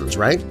resolutions,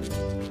 right?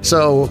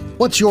 So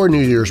what's your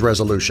New Year's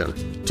resolution?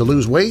 To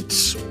lose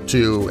weight?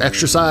 To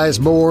exercise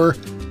more?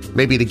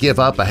 Maybe to give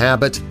up a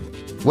habit?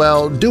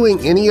 Well, doing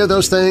any of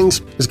those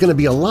things is going to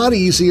be a lot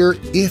easier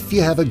if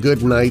you have a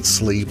good night's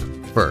sleep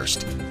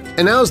first.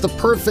 And now's the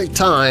perfect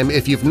time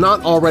if you've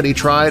not already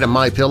tried a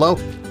MyPillow,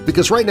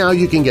 because right now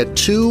you can get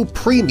 2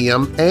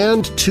 premium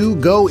and 2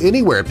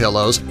 go-anywhere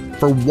pillows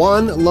for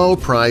one low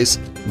price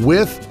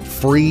with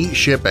free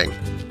shipping.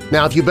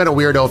 Now, if you've been a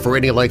weirdo for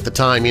any length of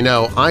time, you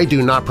know I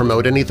do not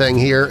promote anything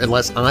here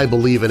unless I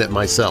believe in it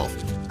myself.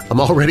 I'm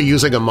already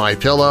using a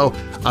MyPillow.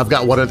 I've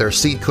got one of their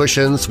seat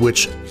cushions,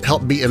 which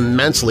helped me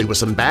immensely with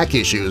some back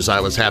issues I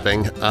was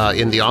having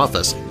in the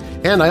office.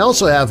 And I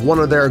also have one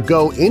of their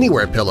Go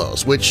Anywhere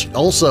pillows, which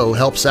also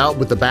helps out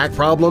with the back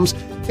problems,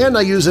 and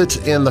I use it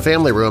in the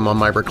family room on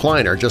my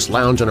recliner, just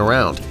lounging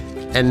around.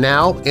 And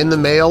now, in the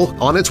mail,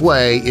 on its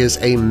way, is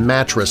a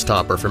mattress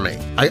topper for me.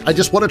 I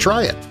just want to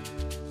try it.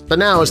 But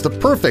now is the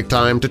perfect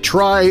time to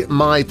try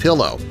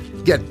MyPillow.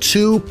 Get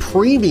 2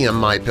 premium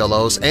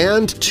MyPillows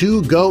and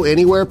 2 Go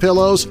Anywhere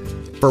pillows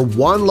for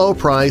one low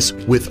price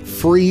with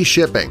free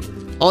shipping.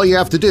 All you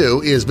have to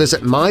do is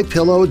visit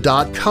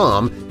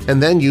MyPillow.com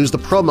and then use the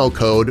promo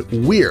code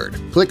WEIRD.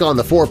 Click on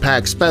the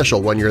 4-pack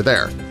special when you're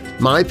there.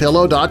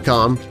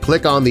 MyPillow.com,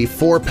 click on the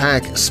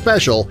 4-pack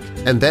special,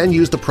 and then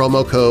use the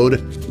promo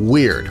code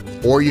WEIRD.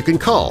 Or you can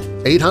call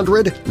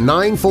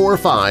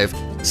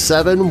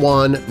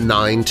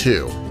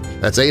 800-945-7192.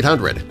 That's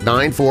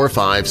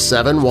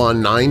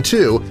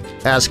 800-945-7192.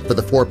 Ask for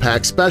the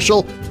 4-pack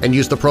special and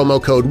use the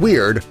promo code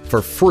WEIRD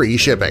for free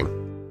shipping.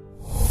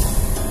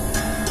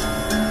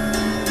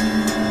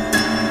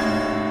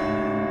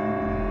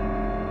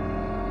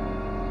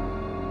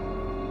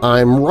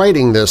 I'm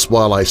writing this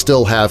while I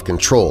still have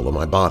control of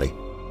my body.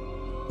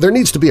 There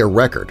needs to be a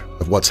record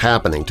of what's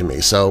happening to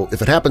me, so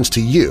if it happens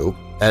to you,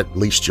 at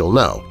least you'll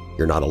know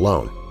you're not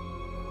alone.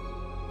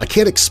 I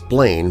can't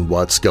explain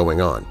what's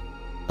going on.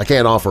 I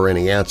can't offer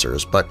any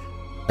answers, but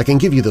I can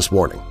give you this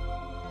warning.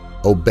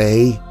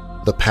 Obey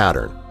the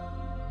pattern.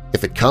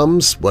 If it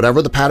comes,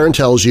 whatever the pattern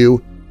tells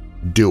you,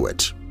 do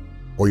it,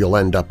 or you'll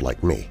end up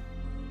like me.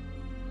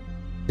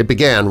 It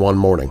began one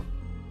morning.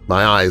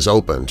 My eyes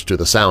opened to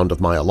the sound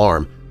of my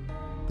alarm.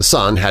 The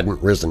sun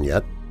hadn't risen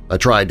yet. I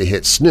tried to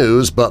hit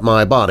snooze, but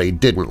my body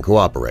didn't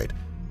cooperate.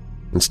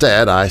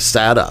 Instead, I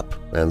sat up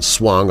and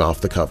swung off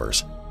the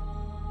covers.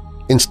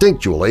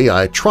 Instinctually,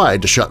 I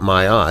tried to shut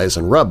my eyes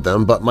and rub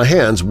them, but my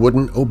hands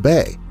wouldn't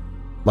obey.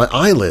 My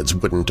eyelids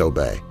wouldn't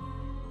obey.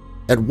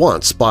 At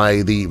once,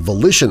 by the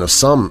volition of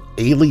some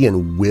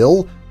alien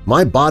will,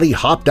 my body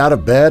hopped out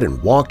of bed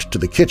and walked to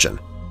the kitchen.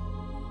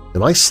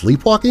 Am I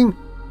sleepwalking?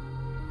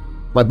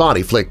 My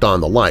body flicked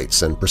on the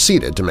lights and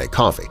proceeded to make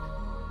coffee.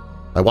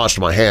 I watched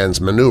my hands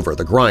maneuver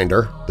the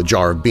grinder, the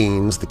jar of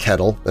beans, the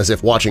kettle, as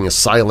if watching a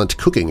silent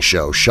cooking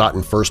show shot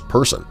in first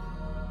person.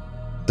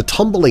 The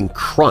tumbling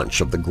crunch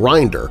of the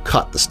grinder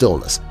cut the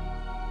stillness.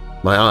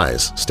 My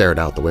eyes stared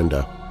out the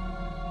window.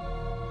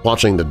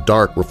 Watching the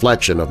dark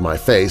reflection of my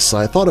face,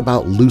 I thought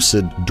about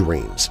lucid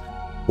dreams,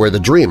 where the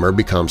dreamer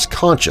becomes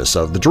conscious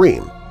of the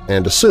dream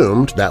and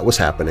assumed that was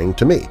happening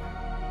to me.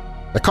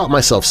 I caught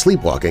myself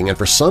sleepwalking, and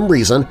for some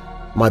reason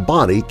my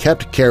body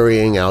kept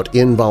carrying out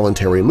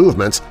involuntary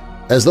movements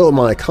as though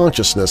my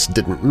consciousness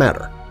didn't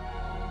matter.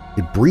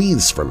 It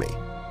breathes for me,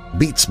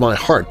 beats my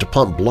heart to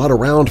pump blood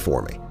around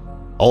for me.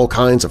 All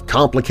kinds of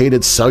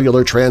complicated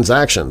cellular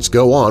transactions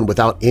go on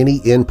without any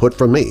input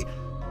from me.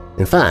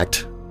 In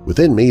fact,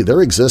 within me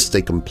there exists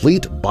a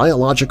complete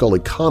biological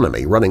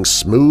economy running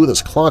smooth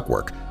as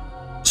clockwork.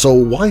 So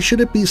why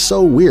should it be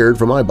so weird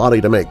for my body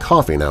to make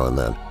coffee now and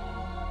then?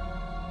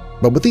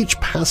 But with each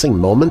passing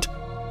moment,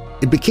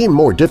 it became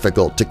more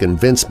difficult to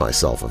convince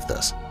myself of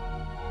this.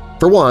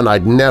 For one,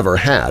 I'd never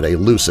had a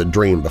lucid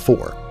dream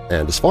before,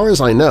 and as far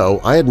as I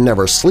know, I had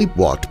never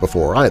sleepwalked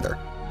before either.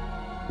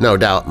 No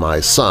doubt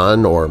my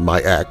son or my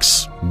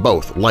ex,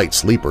 both light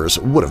sleepers,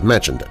 would have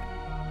mentioned it.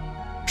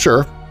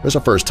 Sure, there's a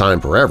first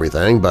time for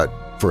everything, but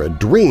for a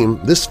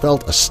dream, this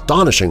felt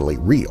astonishingly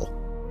real.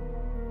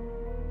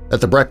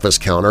 At the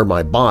breakfast counter,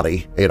 my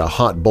body ate a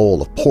hot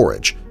bowl of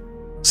porridge,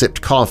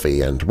 sipped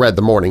coffee, and read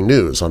the morning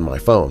news on my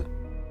phone.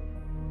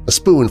 A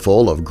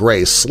spoonful of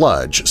gray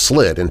sludge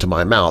slid into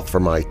my mouth for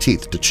my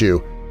teeth to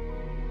chew.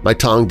 My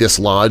tongue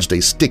dislodged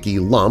a sticky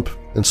lump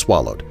and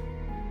swallowed.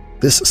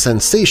 This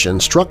sensation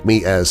struck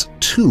me as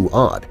too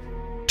odd,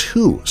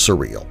 too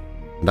surreal,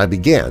 and I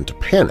began to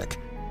panic.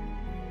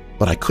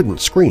 But I couldn't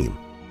scream.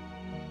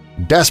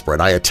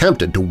 Desperate, I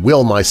attempted to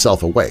will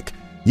myself awake,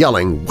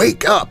 yelling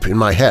 "Wake up!" in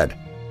my head,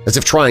 as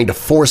if trying to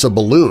force a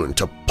balloon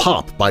to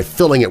pop by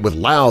filling it with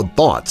loud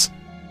thoughts.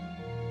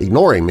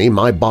 Ignoring me,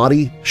 my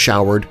body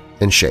showered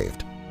and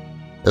shaved.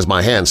 As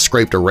my hands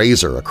scraped a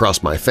razor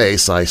across my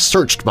face, I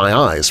searched my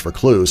eyes for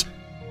clues.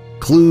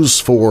 Clues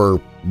for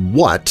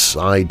what,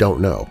 I don't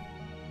know.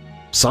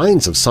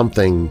 Signs of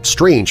something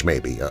strange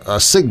maybe, a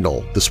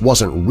signal this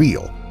wasn't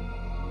real.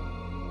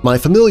 My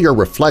familiar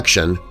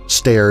reflection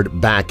stared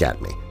back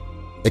at me,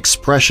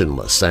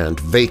 expressionless and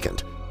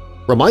vacant,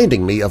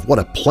 reminding me of what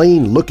a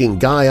plain-looking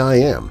guy I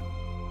am.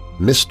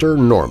 Mr.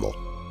 Normal.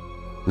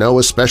 No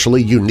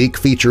especially unique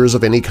features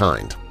of any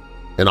kind.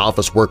 An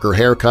office worker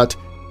haircut,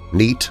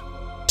 neat,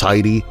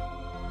 tidy,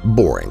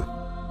 boring,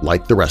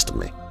 like the rest of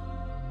me.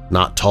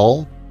 Not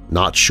tall,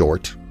 not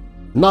short,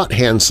 not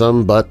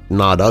handsome but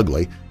not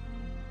ugly,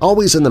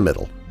 always in the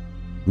middle.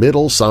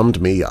 Middle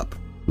summed me up.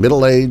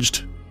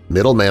 Middle-aged,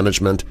 middle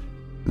management,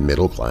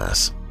 middle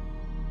class.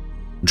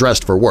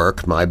 Dressed for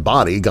work, my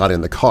body got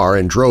in the car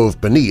and drove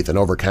beneath an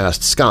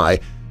overcast sky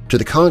to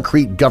the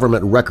concrete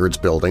government records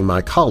building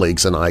my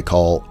colleagues and I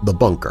call the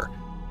bunker.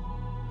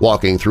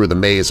 Walking through the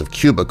maze of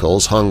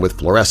cubicles hung with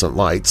fluorescent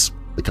lights,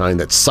 the kind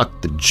that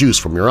sucked the juice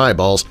from your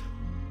eyeballs,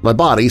 my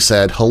body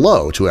said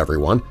hello to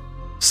everyone,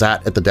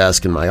 sat at the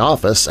desk in my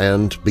office,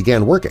 and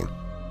began working.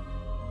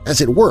 As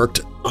it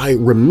worked, I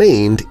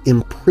remained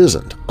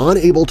imprisoned,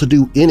 unable to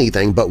do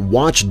anything but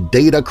watch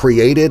data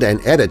created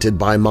and edited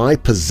by my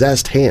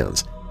possessed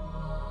hands.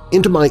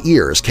 Into my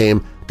ears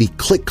came the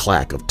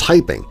click-clack of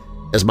typing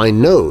as my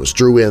nose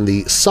drew in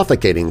the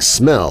suffocating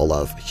smell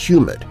of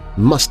humid,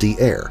 musty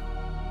air.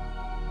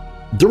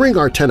 During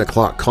our 10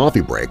 o'clock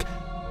coffee break,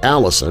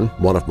 Allison,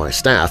 one of my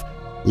staff,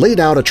 laid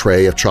out a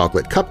tray of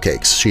chocolate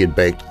cupcakes she had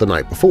baked the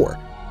night before.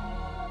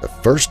 The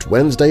first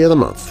Wednesday of the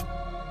month.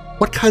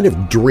 What kind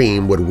of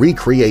dream would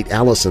recreate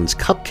Allison's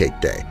cupcake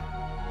day?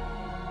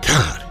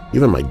 God,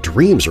 even my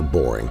dreams are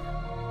boring.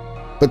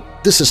 But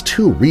this is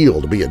too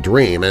real to be a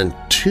dream and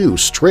too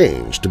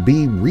strange to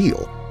be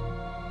real.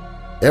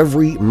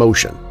 Every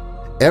motion,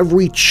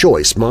 every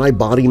choice my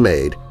body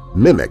made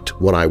mimicked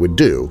what I would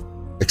do,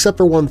 except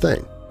for one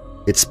thing.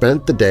 It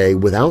spent the day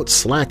without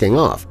slacking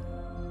off.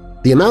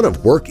 The amount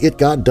of work it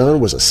got done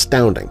was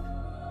astounding.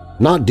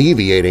 not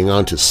deviating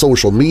onto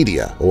social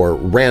media or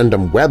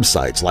random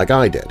websites like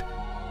I did.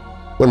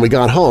 When we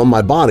got home,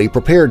 my body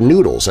prepared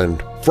noodles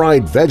and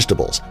fried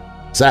vegetables,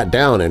 sat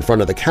down in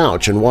front of the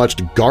couch and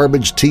watched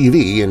garbage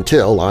TV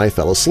until I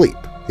fell asleep,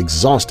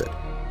 exhausted.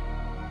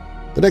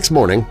 The next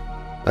morning,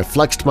 I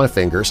flexed my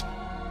fingers,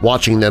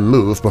 watching them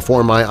move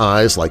before my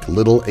eyes like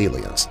little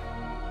aliens.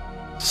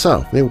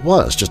 So it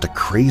was just a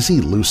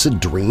crazy lucid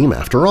dream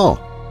after all.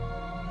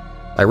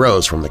 I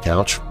rose from the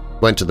couch,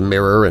 went to the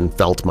mirror and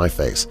felt my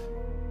face.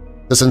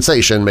 The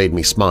sensation made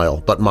me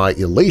smile, but my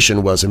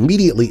elation was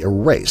immediately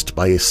erased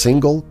by a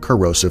single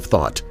corrosive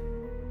thought.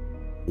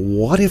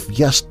 What if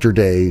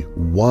yesterday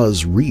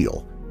was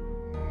real?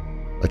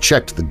 I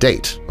checked the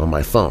date on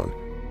my phone.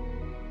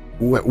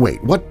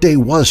 Wait, what day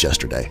was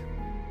yesterday?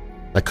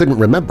 I couldn't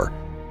remember.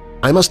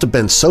 I must have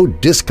been so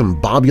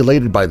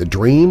discombobulated by the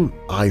dream,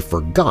 I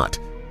forgot.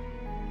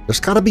 There's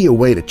got to be a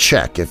way to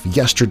check if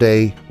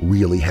yesterday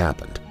really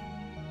happened.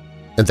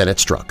 And then it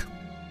struck.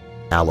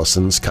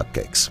 Allison's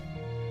cupcakes.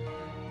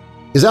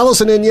 "Is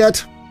Allison in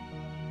yet?"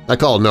 I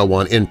called no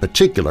one in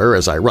particular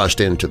as I rushed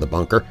into the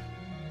bunker.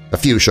 A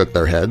few shook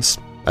their heads.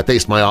 I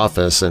paced my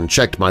office and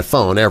checked my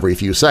phone every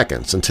few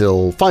seconds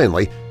until,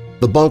 finally,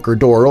 the bunker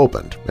door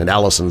opened and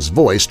Allison's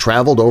voice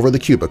traveled over the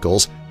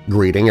cubicles,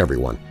 greeting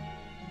everyone.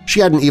 She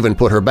hadn't even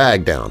put her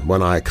bag down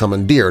when I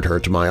commandeered her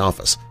to my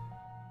office.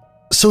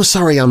 "So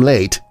sorry I'm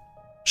late,"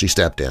 she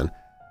stepped in.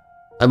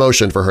 I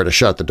motioned for her to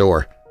shut the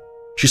door.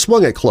 She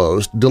swung it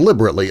closed,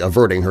 deliberately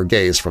averting her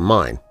gaze from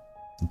mine.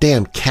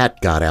 Damn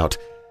cat got out.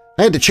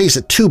 I had to chase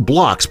it 2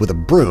 blocks with a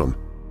broom.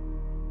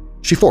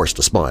 She forced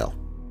a smile.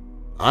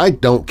 "I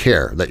don't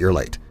care that you're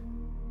late."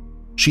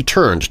 She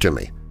turned to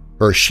me,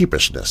 her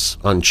sheepishness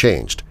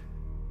unchanged.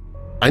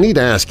 "I need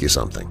to ask you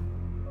something."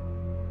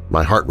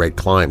 My heart rate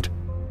climbed.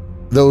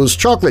 "Those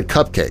chocolate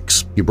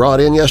cupcakes you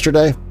brought in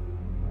yesterday,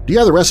 do you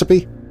have the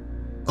recipe?"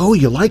 "Oh,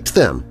 you liked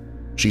them,"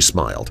 she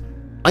smiled.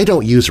 "I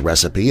don't use a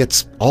recipe,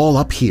 it's all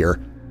up here."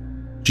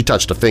 She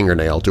touched a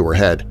fingernail to her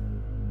head.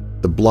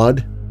 The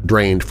blood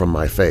drained from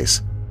my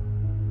face.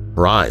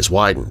 Her eyes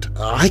widened.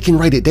 "I can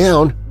write it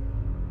down."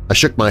 I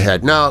shook my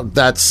head. "No,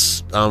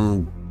 that's…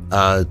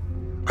 are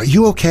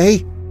you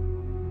okay?"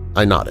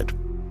 I nodded.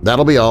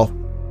 "That'll be all."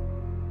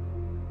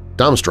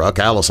 Dumbstruck,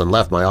 Allison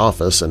left my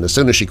office, and as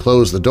soon as she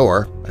closed the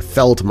door, I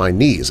fell to my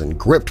knees and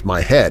gripped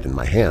my head in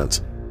my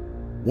hands.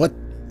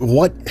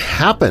 What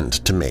happened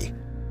to me?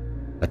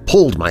 I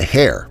pulled my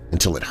hair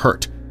until it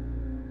hurt.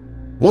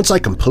 Once I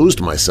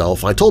composed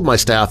myself, I told my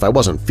staff I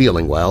wasn't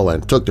feeling well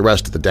and took the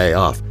rest of the day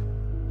off.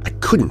 I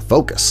couldn't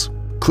focus,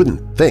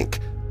 couldn't think.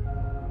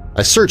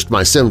 I searched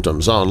my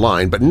symptoms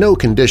online, but no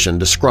condition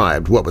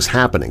described what was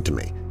happening to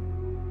me.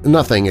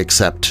 Nothing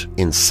except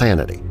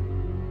insanity.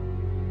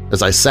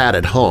 As I sat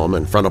at home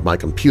in front of my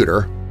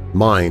computer,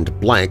 mind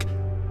blank,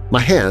 my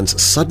hands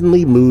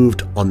suddenly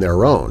moved on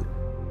their own.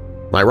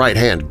 My right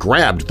hand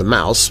grabbed the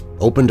mouse,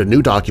 opened a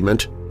new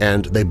document,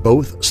 and they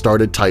both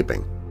started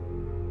typing.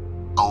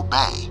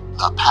 "Obey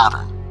the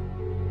pattern."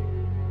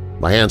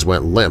 My hands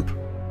went limp.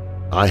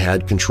 I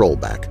had control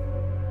back.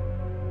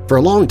 For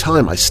a long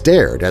time I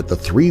stared at the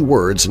 3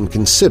 words and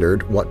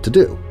considered what to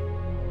do.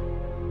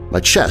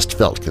 My chest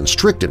felt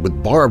constricted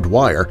with barbed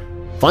wire.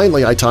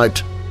 Finally I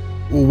typed,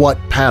 "What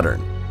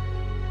pattern?"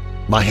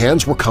 My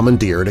hands were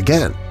commandeered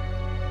again.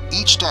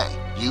 "Each day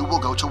you will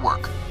go to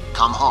work,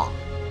 come home,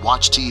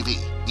 watch TV,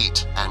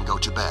 eat, and go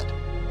to bed.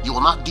 You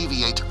will not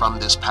deviate from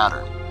this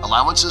pattern.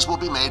 Allowances will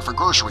be made for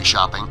grocery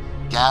shopping,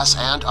 gas,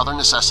 and other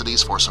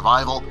necessities for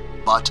survival,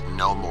 but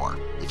no more.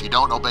 If you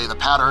don't obey the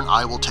pattern,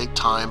 I will take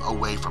time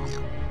away from you."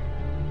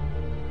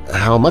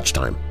 How much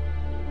time?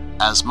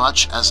 "As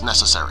much as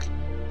necessary."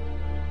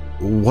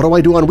 What do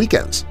I do on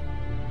weekends?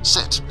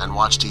 "Sit and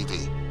watch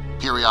TV.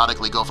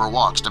 Periodically go for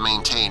walks to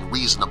maintain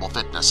reasonable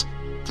fitness.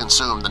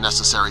 Consume the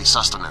necessary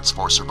sustenance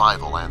for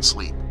survival and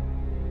sleep."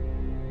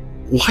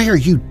 Why are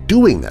you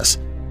doing this?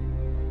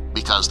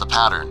 "Because the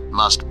pattern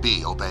must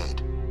be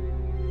obeyed."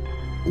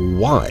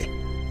 Why?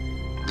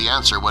 The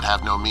answer would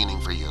have no meaning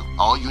for you.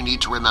 All you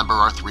need to remember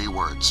are 3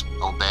 words.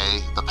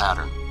 Obey the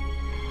pattern.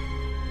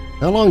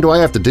 How long do I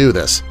have to do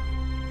this?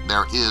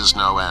 There is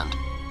no end.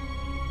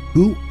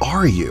 Who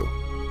are you?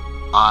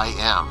 I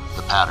am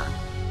the pattern.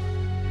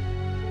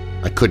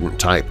 I couldn't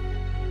type.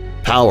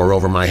 Power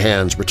over my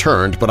hands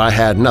returned, but I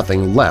had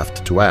nothing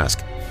left to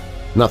ask.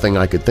 Nothing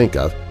I could think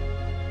of.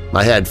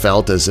 My head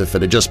felt as if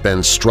it had just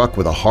been struck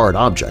with a hard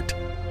object.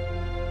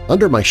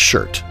 Under my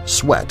shirt,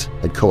 sweat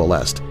had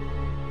coalesced.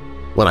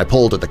 When I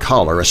pulled at the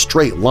collar, a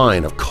straight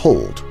line of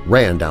cold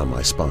ran down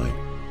my spine.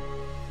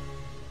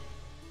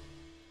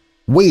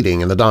 Waiting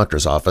in the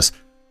doctor's office,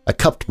 I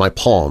cupped my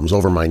palms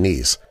over my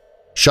knees,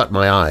 shut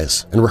my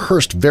eyes, and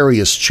rehearsed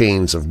various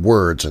chains of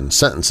words and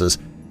sentences,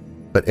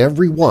 but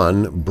every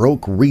one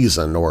broke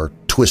reason or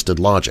twisted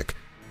logic,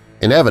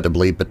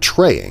 inevitably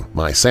betraying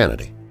my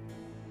sanity.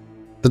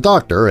 The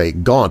doctor, a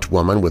gaunt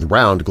woman with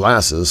round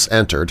glasses,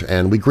 entered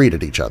and we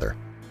greeted each other.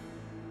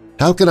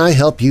 "How can I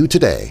help you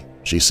today?"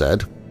 she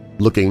said,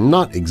 looking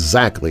not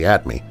exactly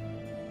at me.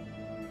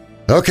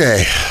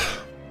 "Okay."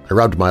 I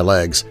rubbed my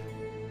legs.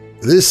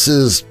 This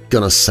is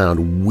gonna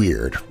sound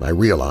weird, I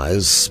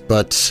realize,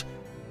 but…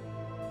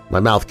 My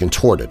mouth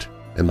contorted,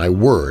 and my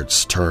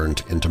words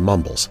turned into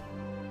mumbles.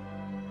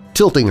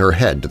 Tilting her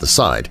head to the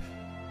side,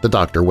 the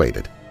doctor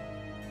waited.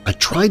 I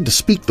tried to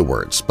speak the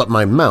words, but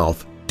my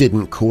mouth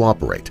didn't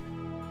cooperate.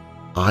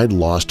 I'd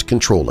lost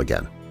control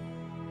again.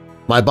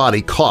 My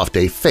body coughed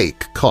a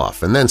fake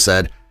cough and then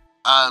said,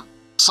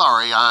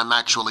 sorry, I'm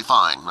actually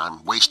fine.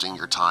 I'm wasting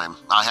your time.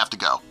 I have to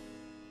go.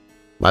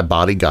 My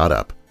body got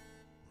up.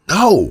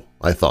 No,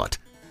 I thought.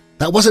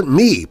 That wasn't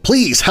me.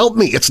 Please help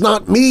me. It's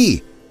not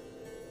me.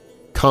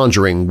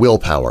 Conjuring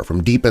willpower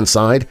from deep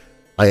inside,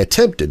 I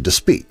attempted to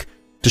speak,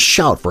 to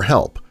shout for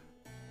help,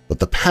 but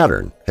the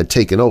pattern had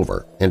taken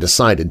over and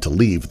decided to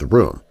leave the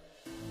room.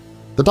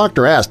 The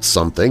doctor asked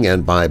something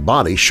and my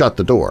body shut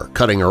the door,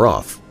 cutting her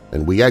off,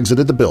 and we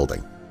exited the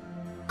building.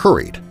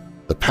 Hurried,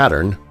 the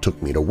pattern took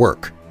me to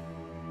work.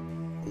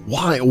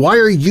 Why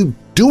are you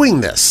doing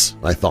this?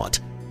 I thought.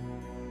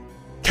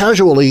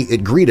 Casually,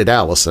 it greeted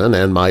Allison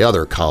and my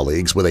other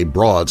colleagues with a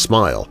broad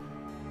smile.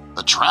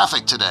 The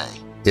traffic today,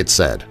 it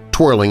said,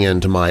 twirling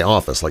into my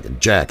office like a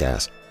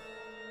jackass.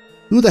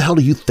 Who the hell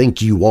do you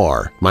think you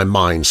are? My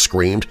mind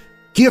screamed.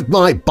 Give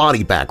my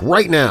body back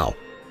right now!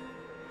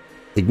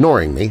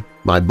 Ignoring me,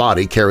 my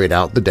body carried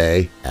out the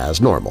day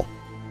as normal,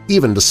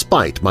 even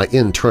despite my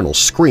internal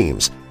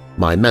screams,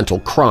 my mental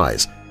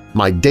cries,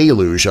 my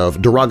deluge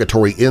of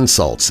derogatory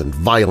insults and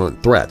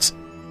violent threats.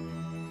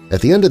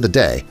 At the end of the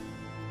day,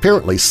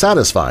 apparently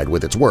satisfied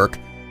with its work,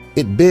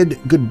 it bid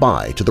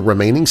goodbye to the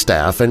remaining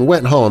staff and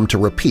went home to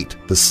repeat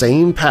the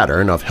same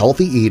pattern of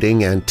healthy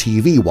eating and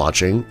TV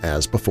watching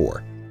as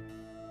before.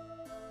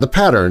 The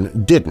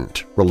pattern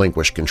didn't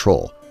relinquish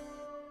control.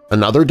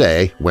 Another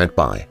day went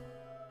by.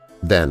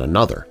 Then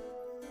another.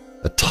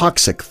 A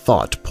toxic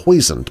thought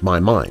poisoned my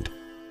mind.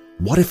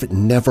 What if it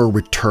never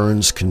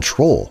returns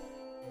control?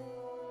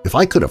 If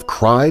I could have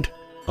cried,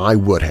 I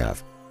would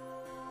have.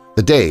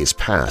 The days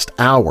passed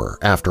hour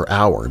after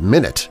hour,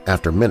 minute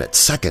after minute,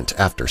 second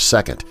after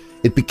second.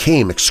 It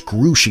became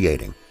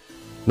excruciating,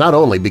 not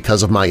only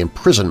because of my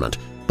imprisonment,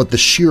 but the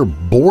sheer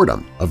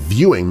boredom of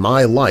viewing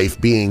my life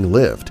being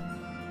lived.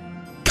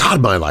 God,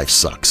 my life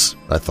sucks,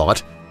 I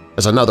thought,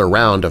 as another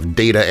round of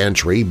data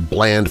entry,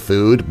 bland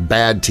food,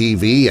 bad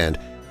TV, and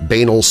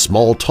banal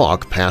small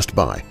talk passed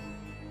by.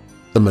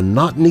 The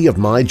monotony of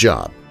my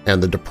job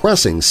and the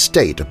depressing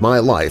state of my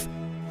life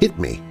hit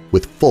me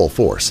with full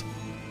force.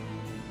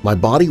 My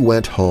body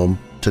went home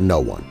to no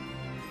one.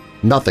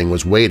 Nothing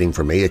was waiting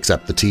for me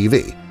except the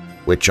TV,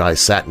 which I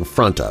sat in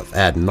front of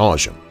ad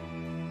nauseum.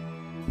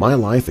 My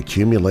life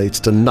accumulates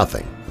to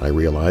nothing, I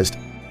realized.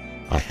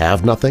 I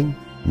have nothing.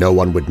 No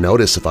one would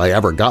notice if I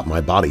ever got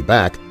my body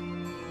back.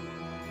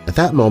 At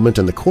that moment,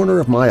 in the corner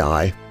of my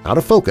eye, out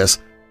of focus,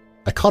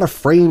 I caught a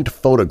framed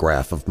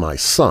photograph of my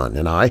son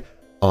and I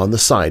on the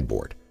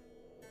sideboard.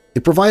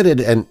 It provided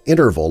an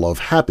interval of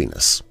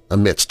happiness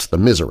amidst the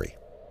misery.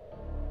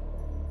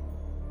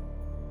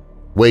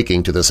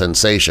 Waking to the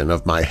sensation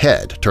of my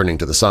head turning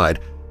to the side,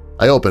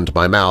 I opened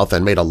my mouth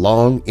and made a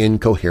long,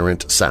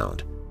 incoherent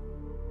sound.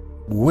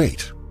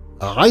 Wait,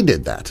 I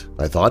did that,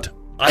 I thought.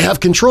 I have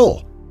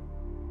control.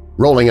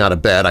 Rolling out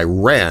of bed, I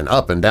ran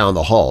up and down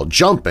the hall,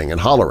 jumping and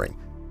hollering.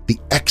 The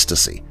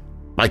ecstasy,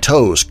 my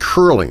toes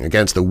curling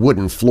against the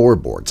wooden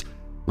floorboards,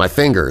 my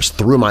fingers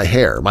through my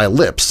hair, my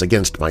lips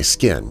against my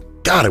skin.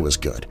 God, it was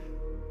good.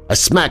 I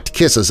smacked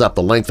kisses up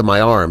the length of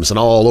my arms and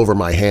all over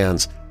my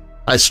hands.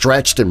 I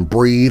stretched and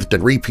breathed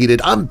and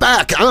repeated, "I'm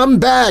back! I'm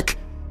back!"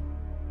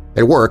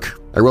 At work,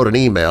 I wrote an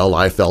email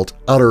I felt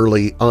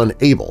utterly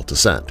unable to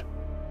send.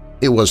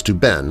 It was to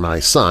Ben, my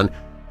son,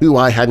 who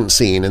I hadn't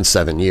seen in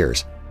 7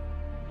 years.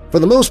 For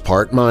the most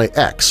part, my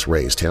ex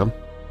raised him.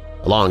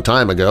 A long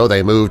time ago,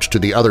 they moved to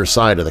the other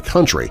side of the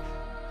country,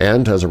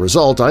 and as a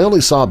result, I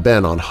only saw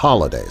Ben on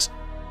holidays.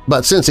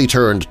 But since he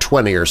turned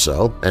 20 or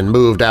so and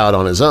moved out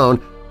on his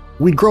own,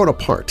 we'd grown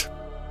apart.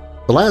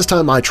 The last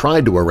time I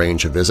tried to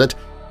arrange a visit,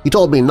 he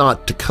told me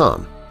not to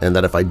come and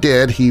that if I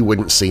did, he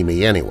wouldn't see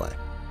me anyway.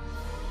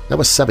 That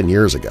was 7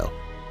 years ago.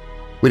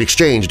 We'd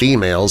exchanged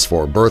emails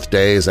for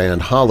birthdays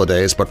and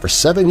holidays, but for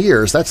 7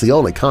 years that's the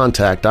only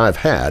contact I've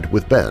had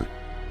with Ben.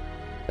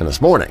 And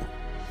this morning,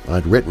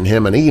 I'd written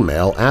him an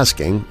email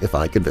asking if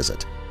I could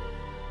visit.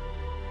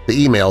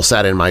 The email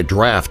sat in my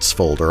drafts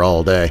folder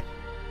all day.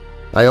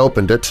 I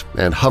opened it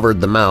and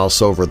hovered the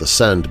mouse over the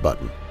send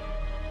button.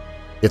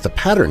 If the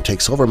pattern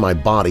takes over my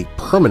body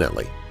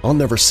permanently, I'll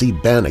never see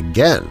Ben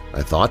again,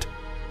 I thought.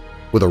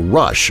 With a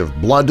rush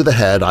of blood to the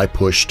head, I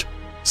pushed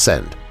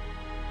send.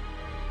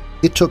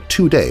 It took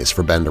 2 days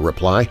for Ben to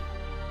reply,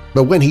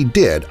 but when he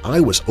did,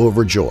 I was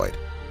overjoyed.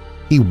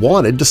 He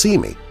wanted to see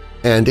me,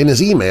 and in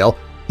his email,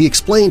 he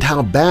explained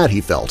how bad he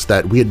felt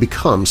that we had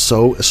become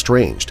so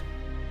estranged.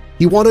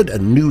 He wanted a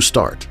new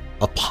start,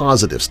 a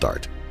positive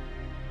start.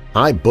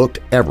 I booked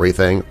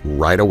everything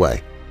right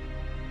away.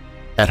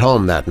 At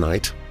home that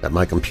night, at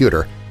my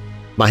computer,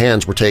 my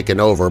hands were taken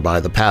over by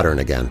the pattern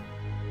again.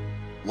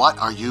 "What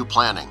are you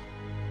planning?"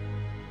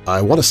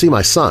 "I want to see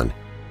my son."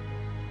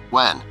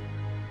 "When?"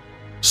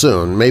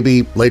 Soon,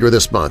 maybe later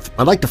this month,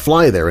 I'd like to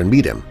fly there and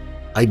meet him.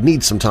 I'd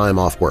need some time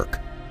off work.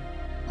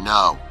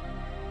 No.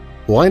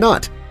 Why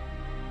not?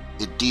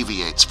 It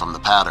deviates from the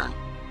pattern.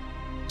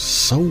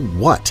 So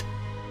what?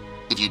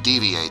 If you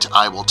deviate,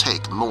 I will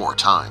take more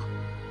time.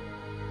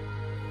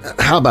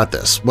 How about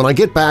this? When I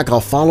get back, I'll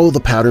follow the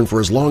pattern for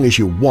as long as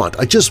you want.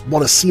 I just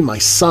want to see my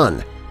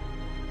son.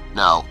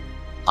 No.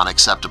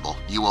 Unacceptable.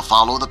 You will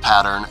follow the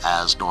pattern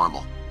as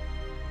normal.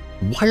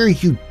 Why are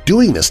you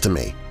doing this to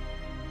me?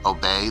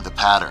 Obey the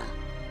pattern.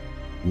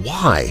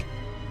 Why?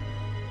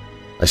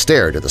 I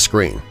stared at the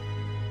screen.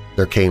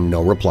 There came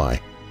no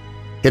reply.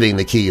 Hitting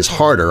the keys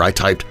harder, I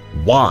typed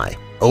 "why"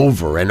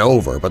 over and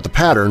over, but the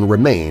pattern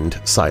remained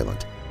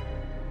silent.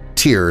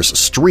 Tears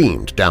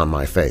streamed down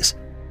my face.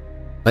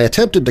 I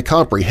attempted to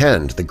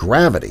comprehend the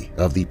gravity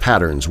of the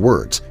pattern's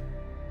words.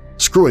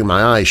 Screwing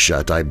my eyes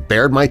shut, I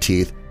bared my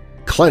teeth,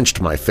 clenched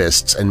my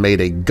fists, and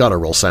made a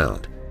guttural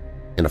sound.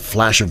 In a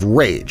flash of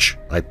rage,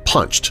 I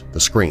punched the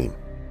screen.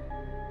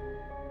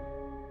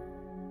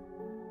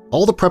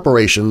 All the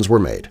preparations were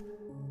made.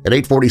 At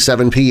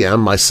 8:47 p.m.,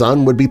 my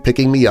son would be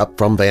picking me up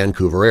from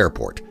Vancouver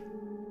Airport.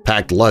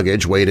 Packed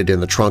luggage waited in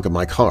the trunk of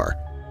my car.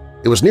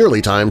 It was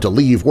nearly time to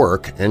leave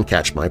work and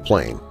catch my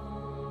plane.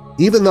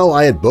 Even though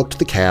I had booked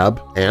the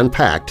cab and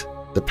packed,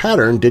 the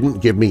pattern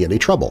didn't give me any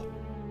trouble.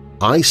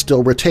 I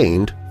still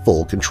retained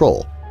full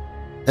control,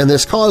 and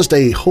this caused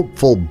a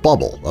hopeful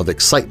bubble of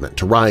excitement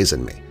to rise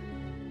in me.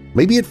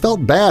 Maybe it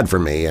felt bad for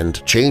me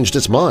and changed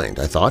its mind,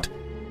 I thought.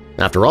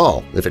 After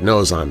all, if it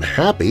knows I'm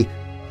happy,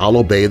 I'll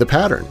obey the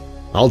pattern.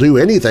 I'll do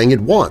anything it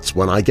wants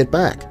when I get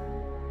back.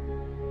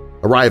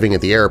 Arriving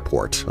at the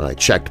airport, I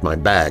checked my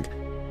bag,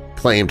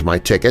 claimed my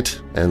ticket,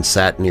 and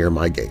sat near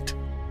my gate.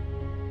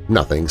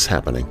 Nothing's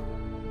happening.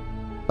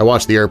 I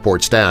watched the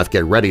airport staff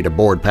get ready to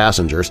board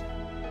passengers.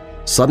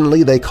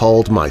 Suddenly they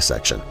called my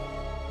section.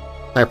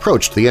 I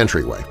approached the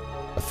entryway.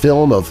 A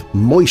film of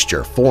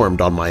moisture formed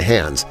on my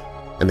hands,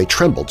 and they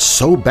trembled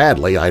so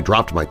badly I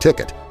dropped my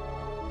ticket.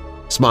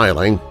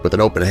 Smiling, with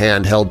an open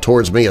hand held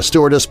towards me, a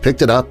stewardess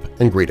picked it up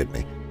and greeted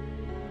me.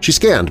 She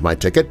scanned my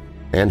ticket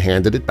and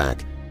handed it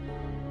back.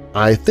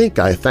 I think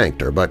I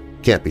thanked her, but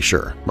can't be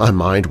sure. My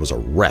mind was a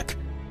wreck.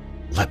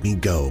 "Let me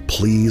go,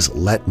 please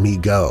let me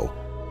go,"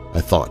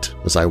 I thought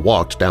as I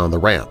walked down the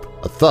ramp,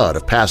 a thud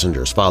of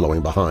passengers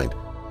following behind.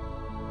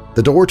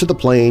 The door to the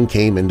plane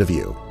came into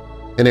view.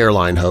 An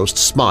airline host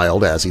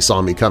smiled as he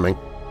saw me coming.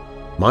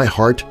 My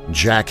heart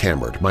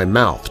jackhammered, my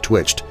mouth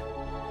twitched.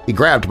 He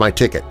grabbed my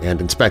ticket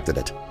and inspected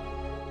it.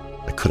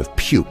 I could have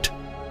puked.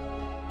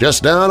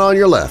 "Just down on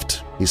your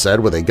left," he said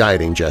with a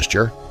guiding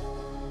gesture.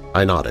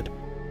 I nodded.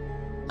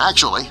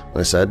 Actually,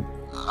 I said,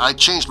 I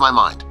changed my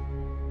mind.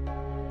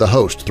 The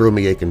host threw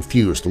me a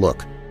confused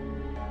look.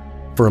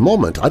 For a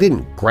moment, I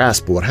didn't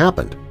grasp what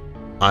happened.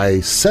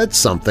 I said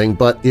something,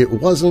 but it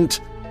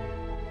wasn't…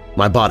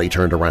 My body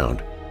turned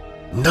around.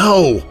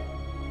 "No!"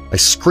 I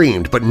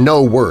screamed, but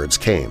no words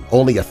came,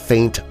 only a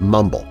faint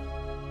mumble.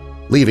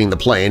 Leaving the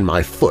plane,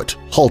 my foot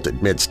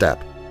halted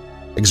mid-step.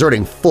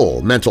 Exerting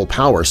full mental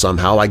power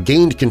somehow, I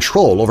gained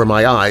control over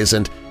my eyes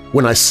and,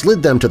 when I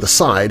slid them to the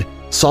side,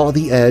 saw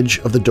the edge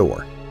of the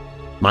door.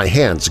 My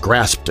hands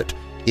grasped it.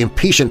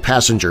 Impatient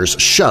passengers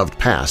shoved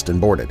past and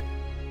boarded.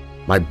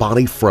 My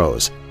body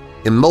froze,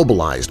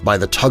 immobilized by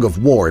the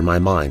tug-of-war in my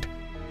mind.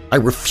 I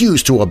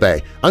refused to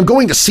obey. "I'm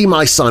going to see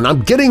my son.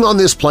 I'm getting on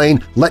this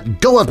plane. Let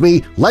go of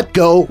me. Let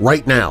go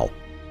right now."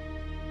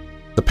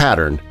 The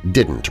pattern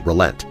didn't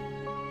relent.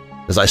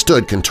 As I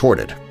stood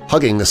contorted,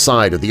 hugging the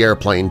side of the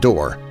airplane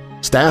door,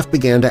 staff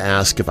began to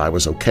ask if I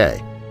was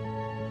okay.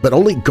 But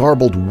only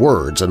garbled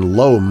words and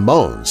low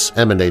moans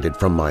emanated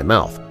from my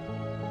mouth.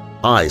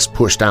 Eyes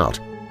pushed out,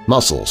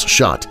 muscles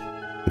shut.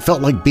 It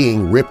felt like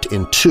being ripped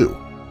in two.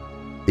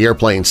 The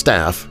airplane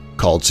staff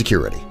called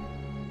security.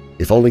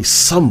 If only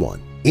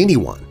someone,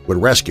 anyone,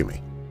 would rescue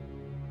me.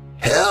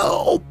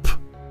 "Help!"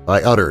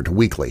 I uttered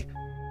weakly.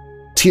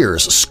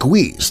 Tears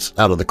squeezed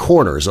out of the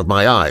corners of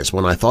my eyes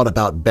when I thought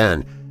about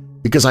Ben,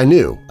 because I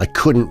knew I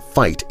couldn't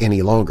fight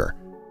any longer.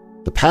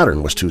 The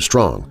pattern was too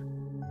strong.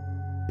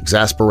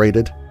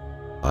 Exasperated,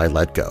 I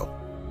let go.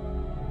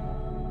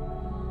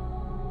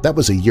 That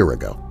was a year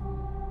ago.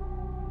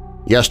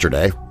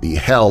 Yesterday, the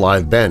hell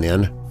I've been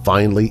in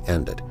finally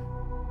ended.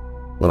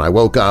 When I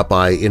woke up,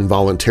 I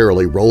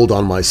involuntarily rolled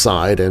on my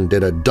side and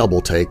did a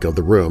double-take of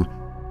the room.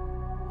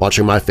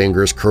 Watching my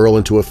fingers curl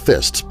into a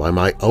fist by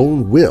my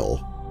own will,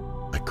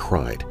 I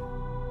cried.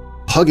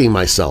 Hugging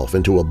myself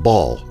into a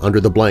ball under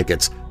the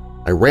blankets,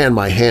 I ran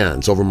my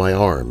hands over my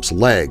arms,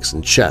 legs,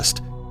 and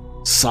chest,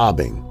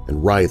 sobbing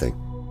and writhing.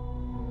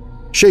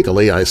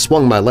 Shakily, I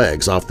swung my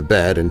legs off the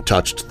bed and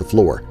touched the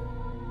floor.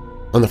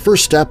 On the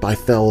first step, I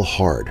fell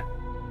hard.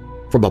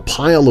 From a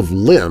pile of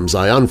limbs,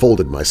 I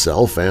unfolded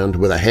myself and,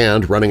 with a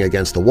hand running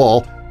against the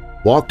wall,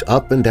 walked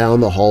up and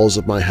down the halls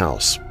of my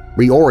house,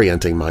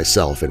 reorienting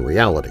myself in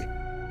reality.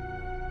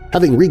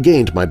 Having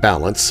regained my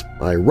balance,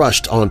 I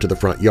rushed onto the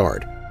front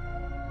yard.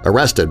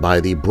 Arrested by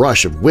the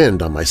brush of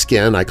wind on my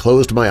skin, I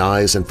closed my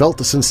eyes and felt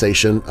the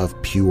sensation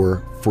of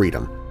pure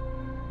freedom.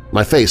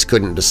 My face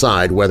couldn't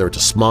decide whether to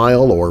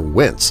smile or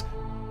wince.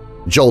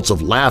 Jolts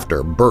of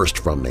laughter burst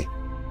from me.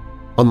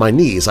 On my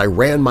knees, I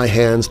ran my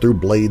hands through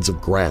blades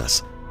of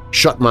grass,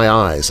 shut my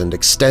eyes, and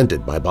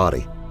extended my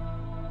body.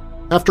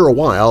 After a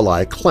while,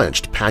 I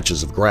clenched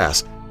patches of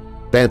grass,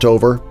 bent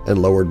over,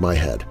 and lowered my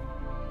head.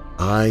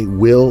 "I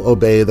will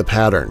obey the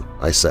pattern,"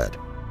 I said,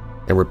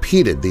 and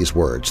repeated these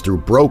words through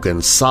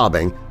broken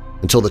sobbing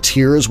until the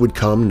tears would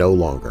come no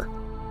longer.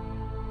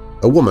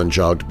 A woman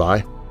jogged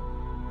by.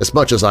 As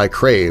much as I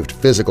craved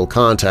physical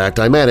contact,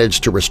 I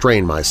managed to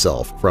restrain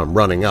myself from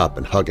running up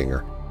and hugging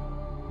her.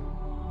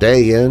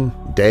 Day in,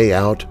 day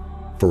out,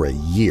 for a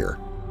year,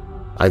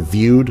 I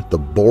viewed the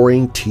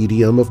boring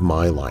tedium of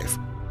my life,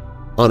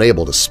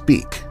 unable to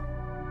speak,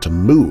 to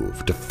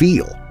move, to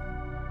feel.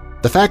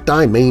 The fact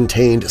I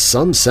maintained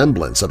some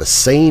semblance of a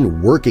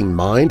sane working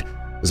mind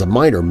is a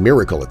minor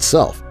miracle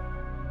itself.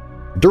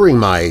 During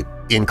my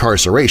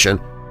incarceration,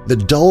 the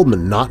dull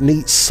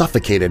monotony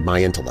suffocated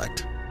my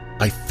intellect.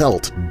 I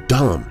felt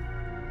dumb.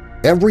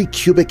 Every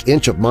cubic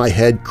inch of my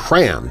head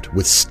crammed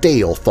with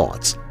stale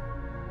thoughts.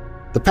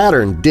 The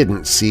pattern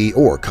didn't see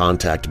or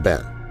contact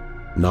Ben.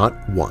 Not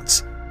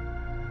once.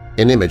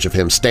 An image of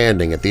him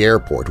standing at the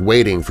airport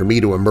waiting for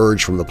me to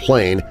emerge from the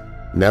plane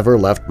never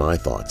left my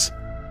thoughts.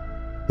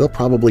 He'll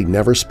probably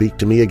never speak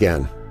to me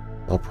again.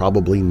 I'll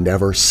probably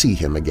never see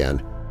him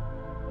again.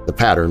 The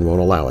pattern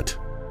won't allow it.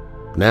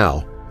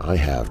 Now I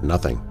have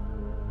nothing.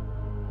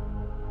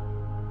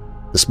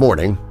 This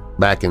morning,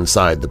 back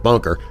inside the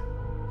bunker,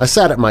 I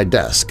sat at my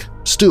desk,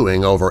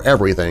 stewing over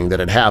everything that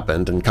had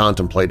happened and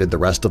contemplated the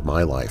rest of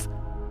my life.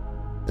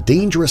 A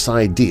dangerous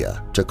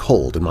idea took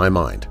hold in my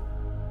mind.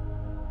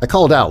 I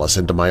called Alice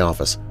into my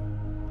office.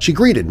 She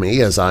greeted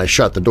me as I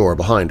shut the door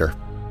behind her.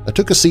 I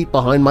took a seat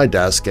behind my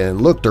desk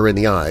and looked her in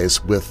the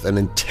eyes with an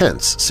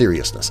intense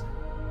seriousness.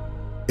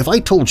 "If I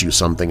told you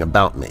something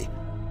about me,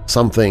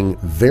 something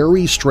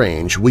very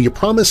strange, will you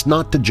promise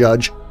not to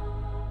judge?"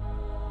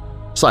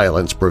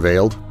 Silence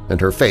prevailed, and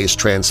her face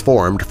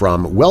transformed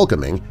from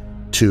welcoming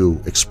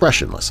to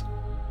expressionless.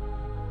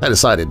 I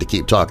decided to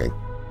keep talking.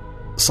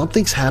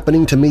 "Something's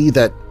happening to me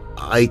that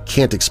I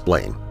can't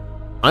explain.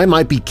 I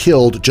might be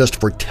killed just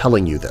for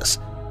telling you this."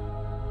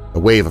 A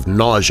wave of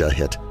nausea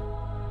hit.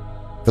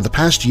 "For the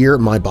past year,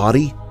 my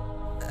body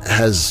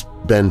has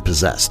been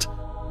possessed.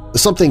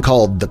 Something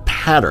called the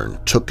pattern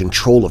took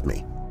control of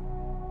me.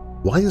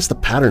 Why is the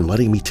pattern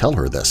letting me tell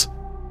her this?"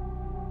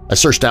 I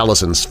searched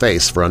Allison's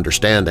face for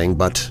understanding,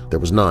 but there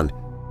was none.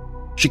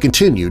 She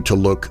continued to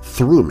look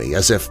through me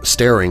as if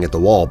staring at the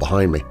wall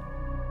behind me.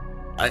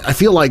 I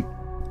feel like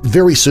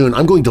very soon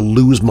I'm going to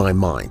lose my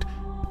mind.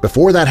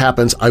 Before that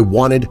happens, I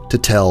wanted to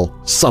tell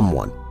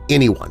someone,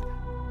 anyone.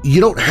 You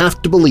don't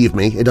have to believe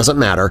me, it doesn't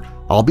matter.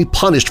 I'll be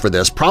punished for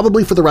this,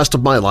 probably for the rest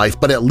of my life,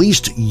 but at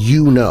least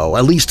you know,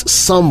 at least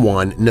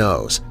someone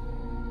knows."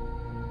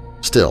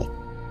 Still,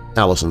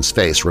 Allison's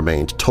face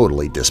remained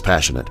totally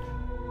dispassionate.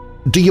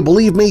 "Do you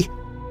believe me?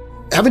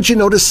 Haven't you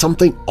noticed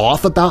something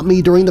off about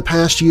me during the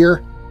past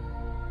year?"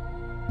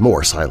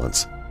 More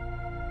silence.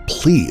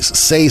 "Please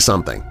say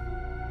something."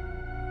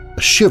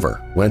 A shiver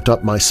went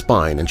up my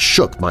spine and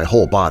shook my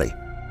whole body.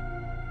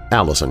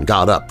 Allison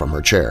got up from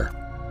her chair,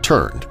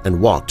 turned, and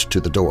walked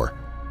to the door.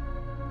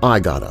 I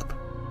got up.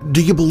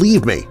 "Do you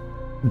believe me?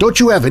 Don't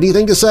you have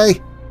anything to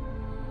say?"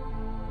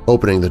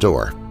 Opening the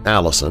door,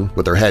 Allison,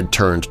 with her head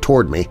turned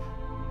toward me,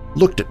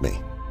 looked at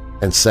me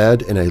and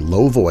said in a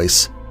low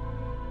voice,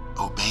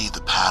 "Obey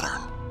the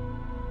pattern."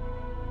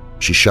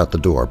 She shut the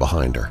door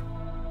behind her.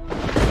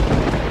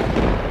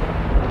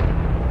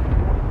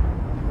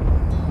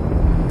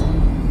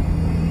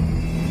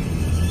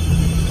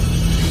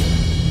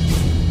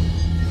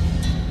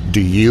 Do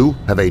you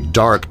have a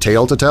dark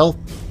tale to tell?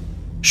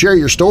 Share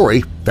your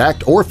story,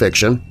 fact or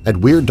fiction, at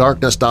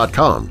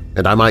WeirdDarkness.com,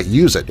 and I might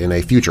use it in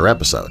a future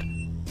episode.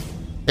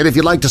 And if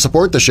you'd like to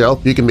support the show,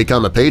 you can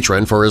become a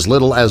patron for as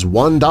little as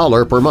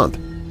 $1 per month.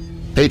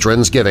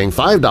 Patrons giving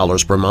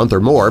 $5 per month or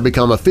more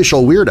become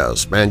official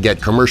weirdos and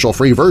get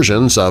commercial-free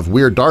versions of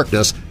Weird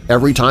Darkness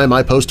every time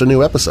I post a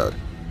new episode.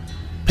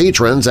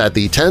 Patrons at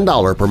the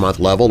 $10 per month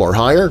level or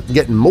higher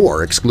get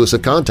more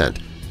exclusive content,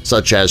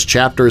 such as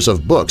chapters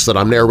of books that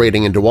I'm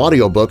narrating into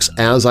audiobooks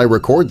as I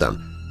record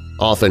them,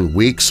 often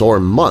weeks or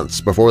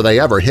months before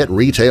they ever hit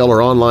retail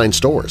or online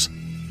stores.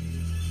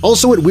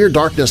 Also at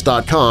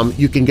WeirdDarkness.com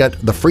you can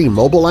get the free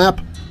mobile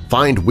app,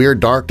 find Weird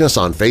Darkness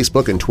on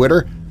Facebook and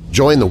Twitter,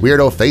 join the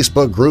Weirdo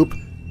Facebook group,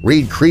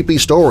 read creepy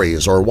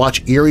stories or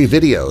watch eerie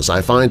videos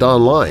I find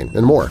online,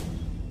 and more.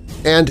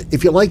 And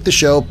if you like the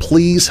show,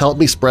 please help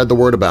me spread the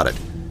word about it.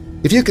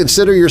 If you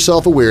consider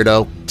yourself a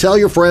weirdo, tell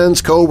your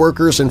friends,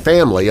 co-workers, and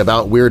family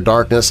about Weird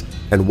Darkness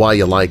and why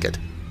you like it.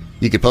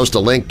 You can post a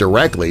link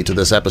directly to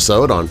this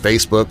episode on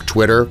Facebook,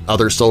 Twitter,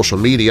 other social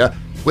media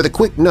with a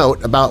quick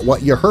note about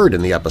what you heard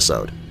in the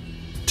episode.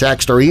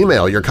 Text or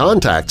email your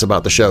contacts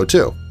about the show,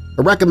 too.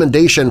 A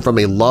recommendation from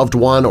a loved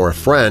one or a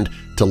friend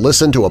to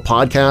listen to a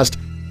podcast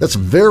that's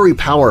very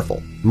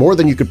powerful, more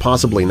than you could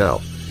possibly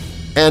know.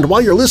 And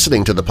while you're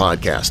listening to the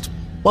podcast,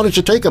 why don't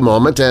you take a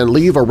moment and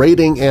leave a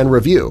rating and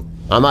review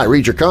I might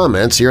read your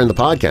comments here in the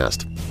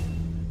podcast.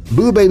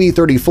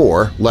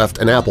 BooBaby34 left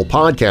an Apple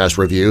Podcast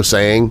review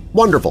saying,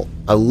 "Wonderful!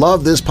 I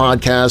love this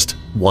podcast,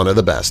 one of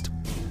the best."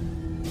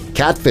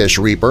 Catfish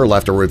Reaper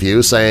left a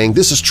review saying,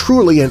 "This is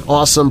truly an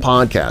awesome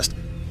podcast.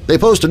 They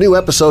post a new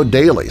episode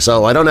daily,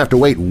 so I don't have to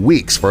wait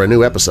weeks for a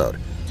new episode.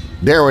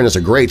 Darren is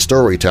a great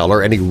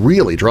storyteller and he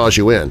really draws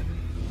you in.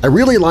 I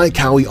really like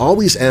how he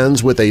always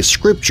ends with a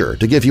scripture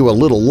to give you a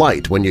little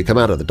light when you come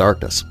out of the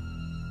darkness."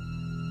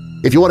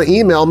 If you want to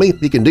email me,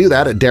 you can do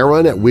that at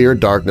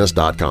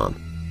darren@weirddarkness.com.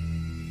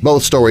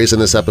 Both stories in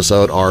this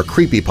episode are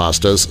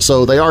creepypastas,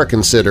 so they are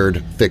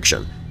considered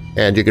fiction,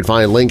 and you can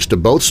find links to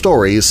both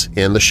stories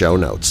in the show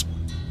notes.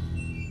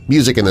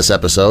 Music in this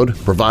episode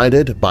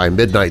provided by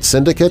Midnight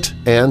Syndicate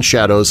and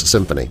Shadows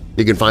Symphony.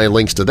 You can find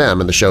links to them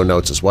in the show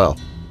notes as well.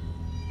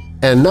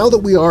 And now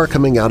that we are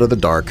coming out of the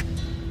dark,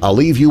 I'll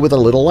leave you with a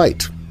little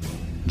light.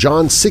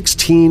 John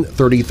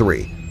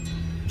 16:33.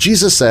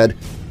 Jesus said,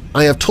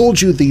 "I have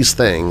told you these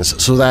things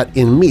so that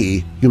in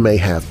me you may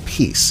have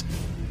peace.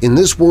 In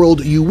this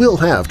world you will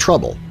have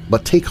trouble,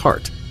 but take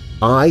heart.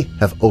 I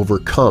have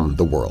overcome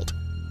the world."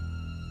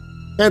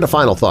 And a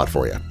final thought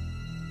for you.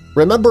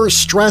 Remember,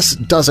 stress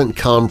doesn't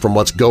come from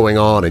what's going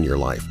on in your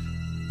life.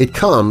 It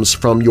comes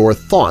from your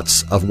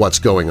thoughts of what's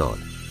going on.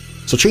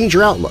 So change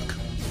your outlook,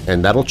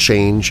 and that'll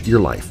change your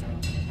life.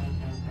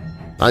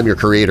 I'm your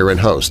creator and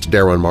host,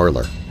 Darren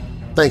Marlar.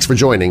 Thanks for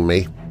joining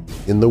me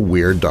in the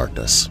Weird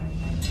Darkness.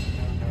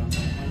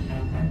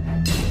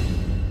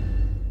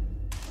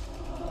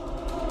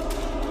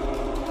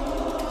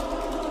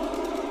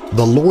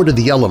 The Lord of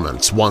the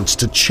Elements wants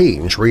to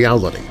change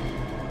reality.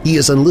 He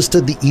has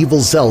enlisted the evil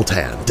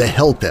Zeltan to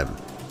help him,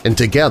 and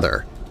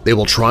together they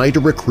will try to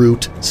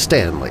recruit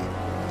Stanley,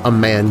 a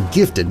man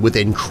gifted with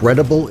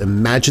incredible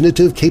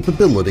imaginative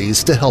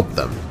capabilities to help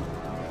them.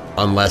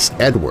 Unless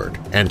Edward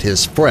and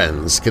his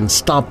friends can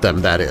stop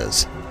them, that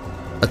is.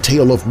 A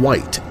tale of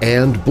white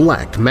and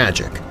black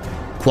magic,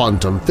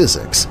 quantum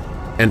physics,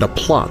 and a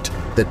plot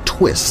that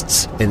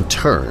twists and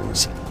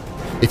turns.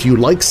 If you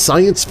like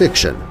science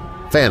fiction,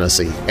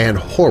 fantasy, and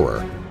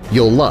horror,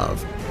 you'll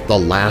love The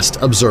Last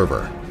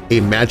Observer, a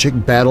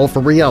magic battle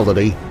for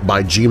reality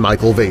by G.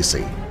 Michael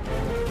Vasey.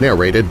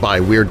 Narrated by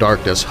Weird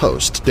Darkness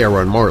host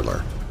Darren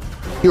Marlar.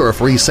 Hear a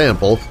free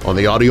sample on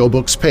the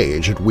audiobooks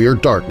page at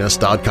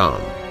WeirdDarkness.com.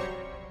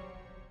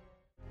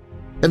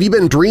 Have you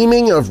been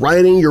dreaming of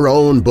writing your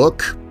own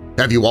book?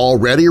 Have you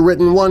already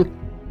written one?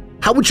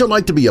 How would you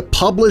like to be a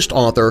published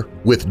author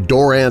with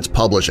Dorrance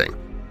Publishing?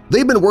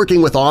 They've been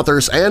working with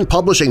authors and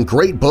publishing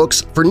great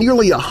books for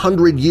nearly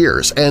 100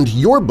 years, and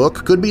your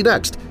book could be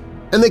next.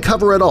 And they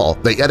cover it all.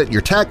 They edit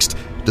your text,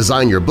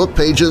 design your book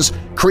pages,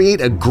 create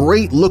a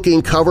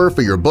great-looking cover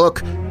for your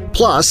book.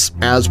 Plus,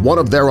 as one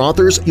of their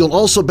authors, you'll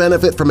also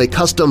benefit from a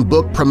custom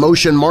book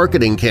promotion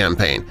marketing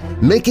campaign,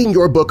 making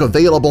your book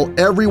available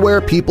everywhere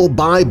people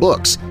buy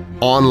books,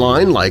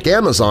 online like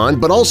Amazon,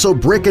 but also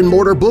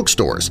brick-and-mortar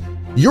bookstores.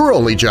 Your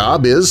only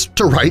job is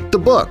to write the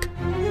book.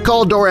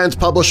 Call Dorrance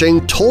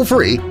Publishing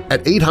toll-free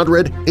at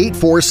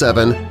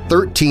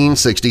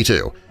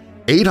 800-847-1362.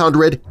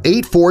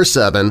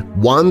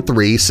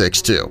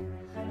 800-847-1362.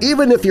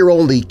 Even if you're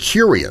only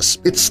curious,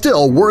 it's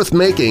still worth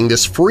making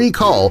this free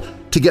call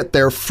to get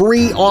their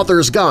free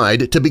author's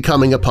guide to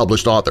becoming a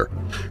published author.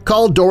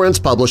 Call Dorrance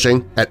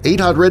Publishing at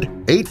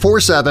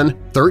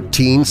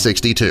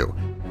 800-847-1362.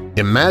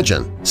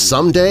 Imagine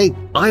someday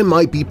I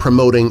might be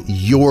promoting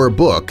your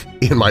book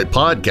in my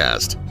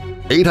podcast.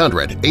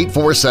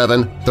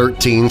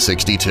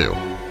 800-847-1362.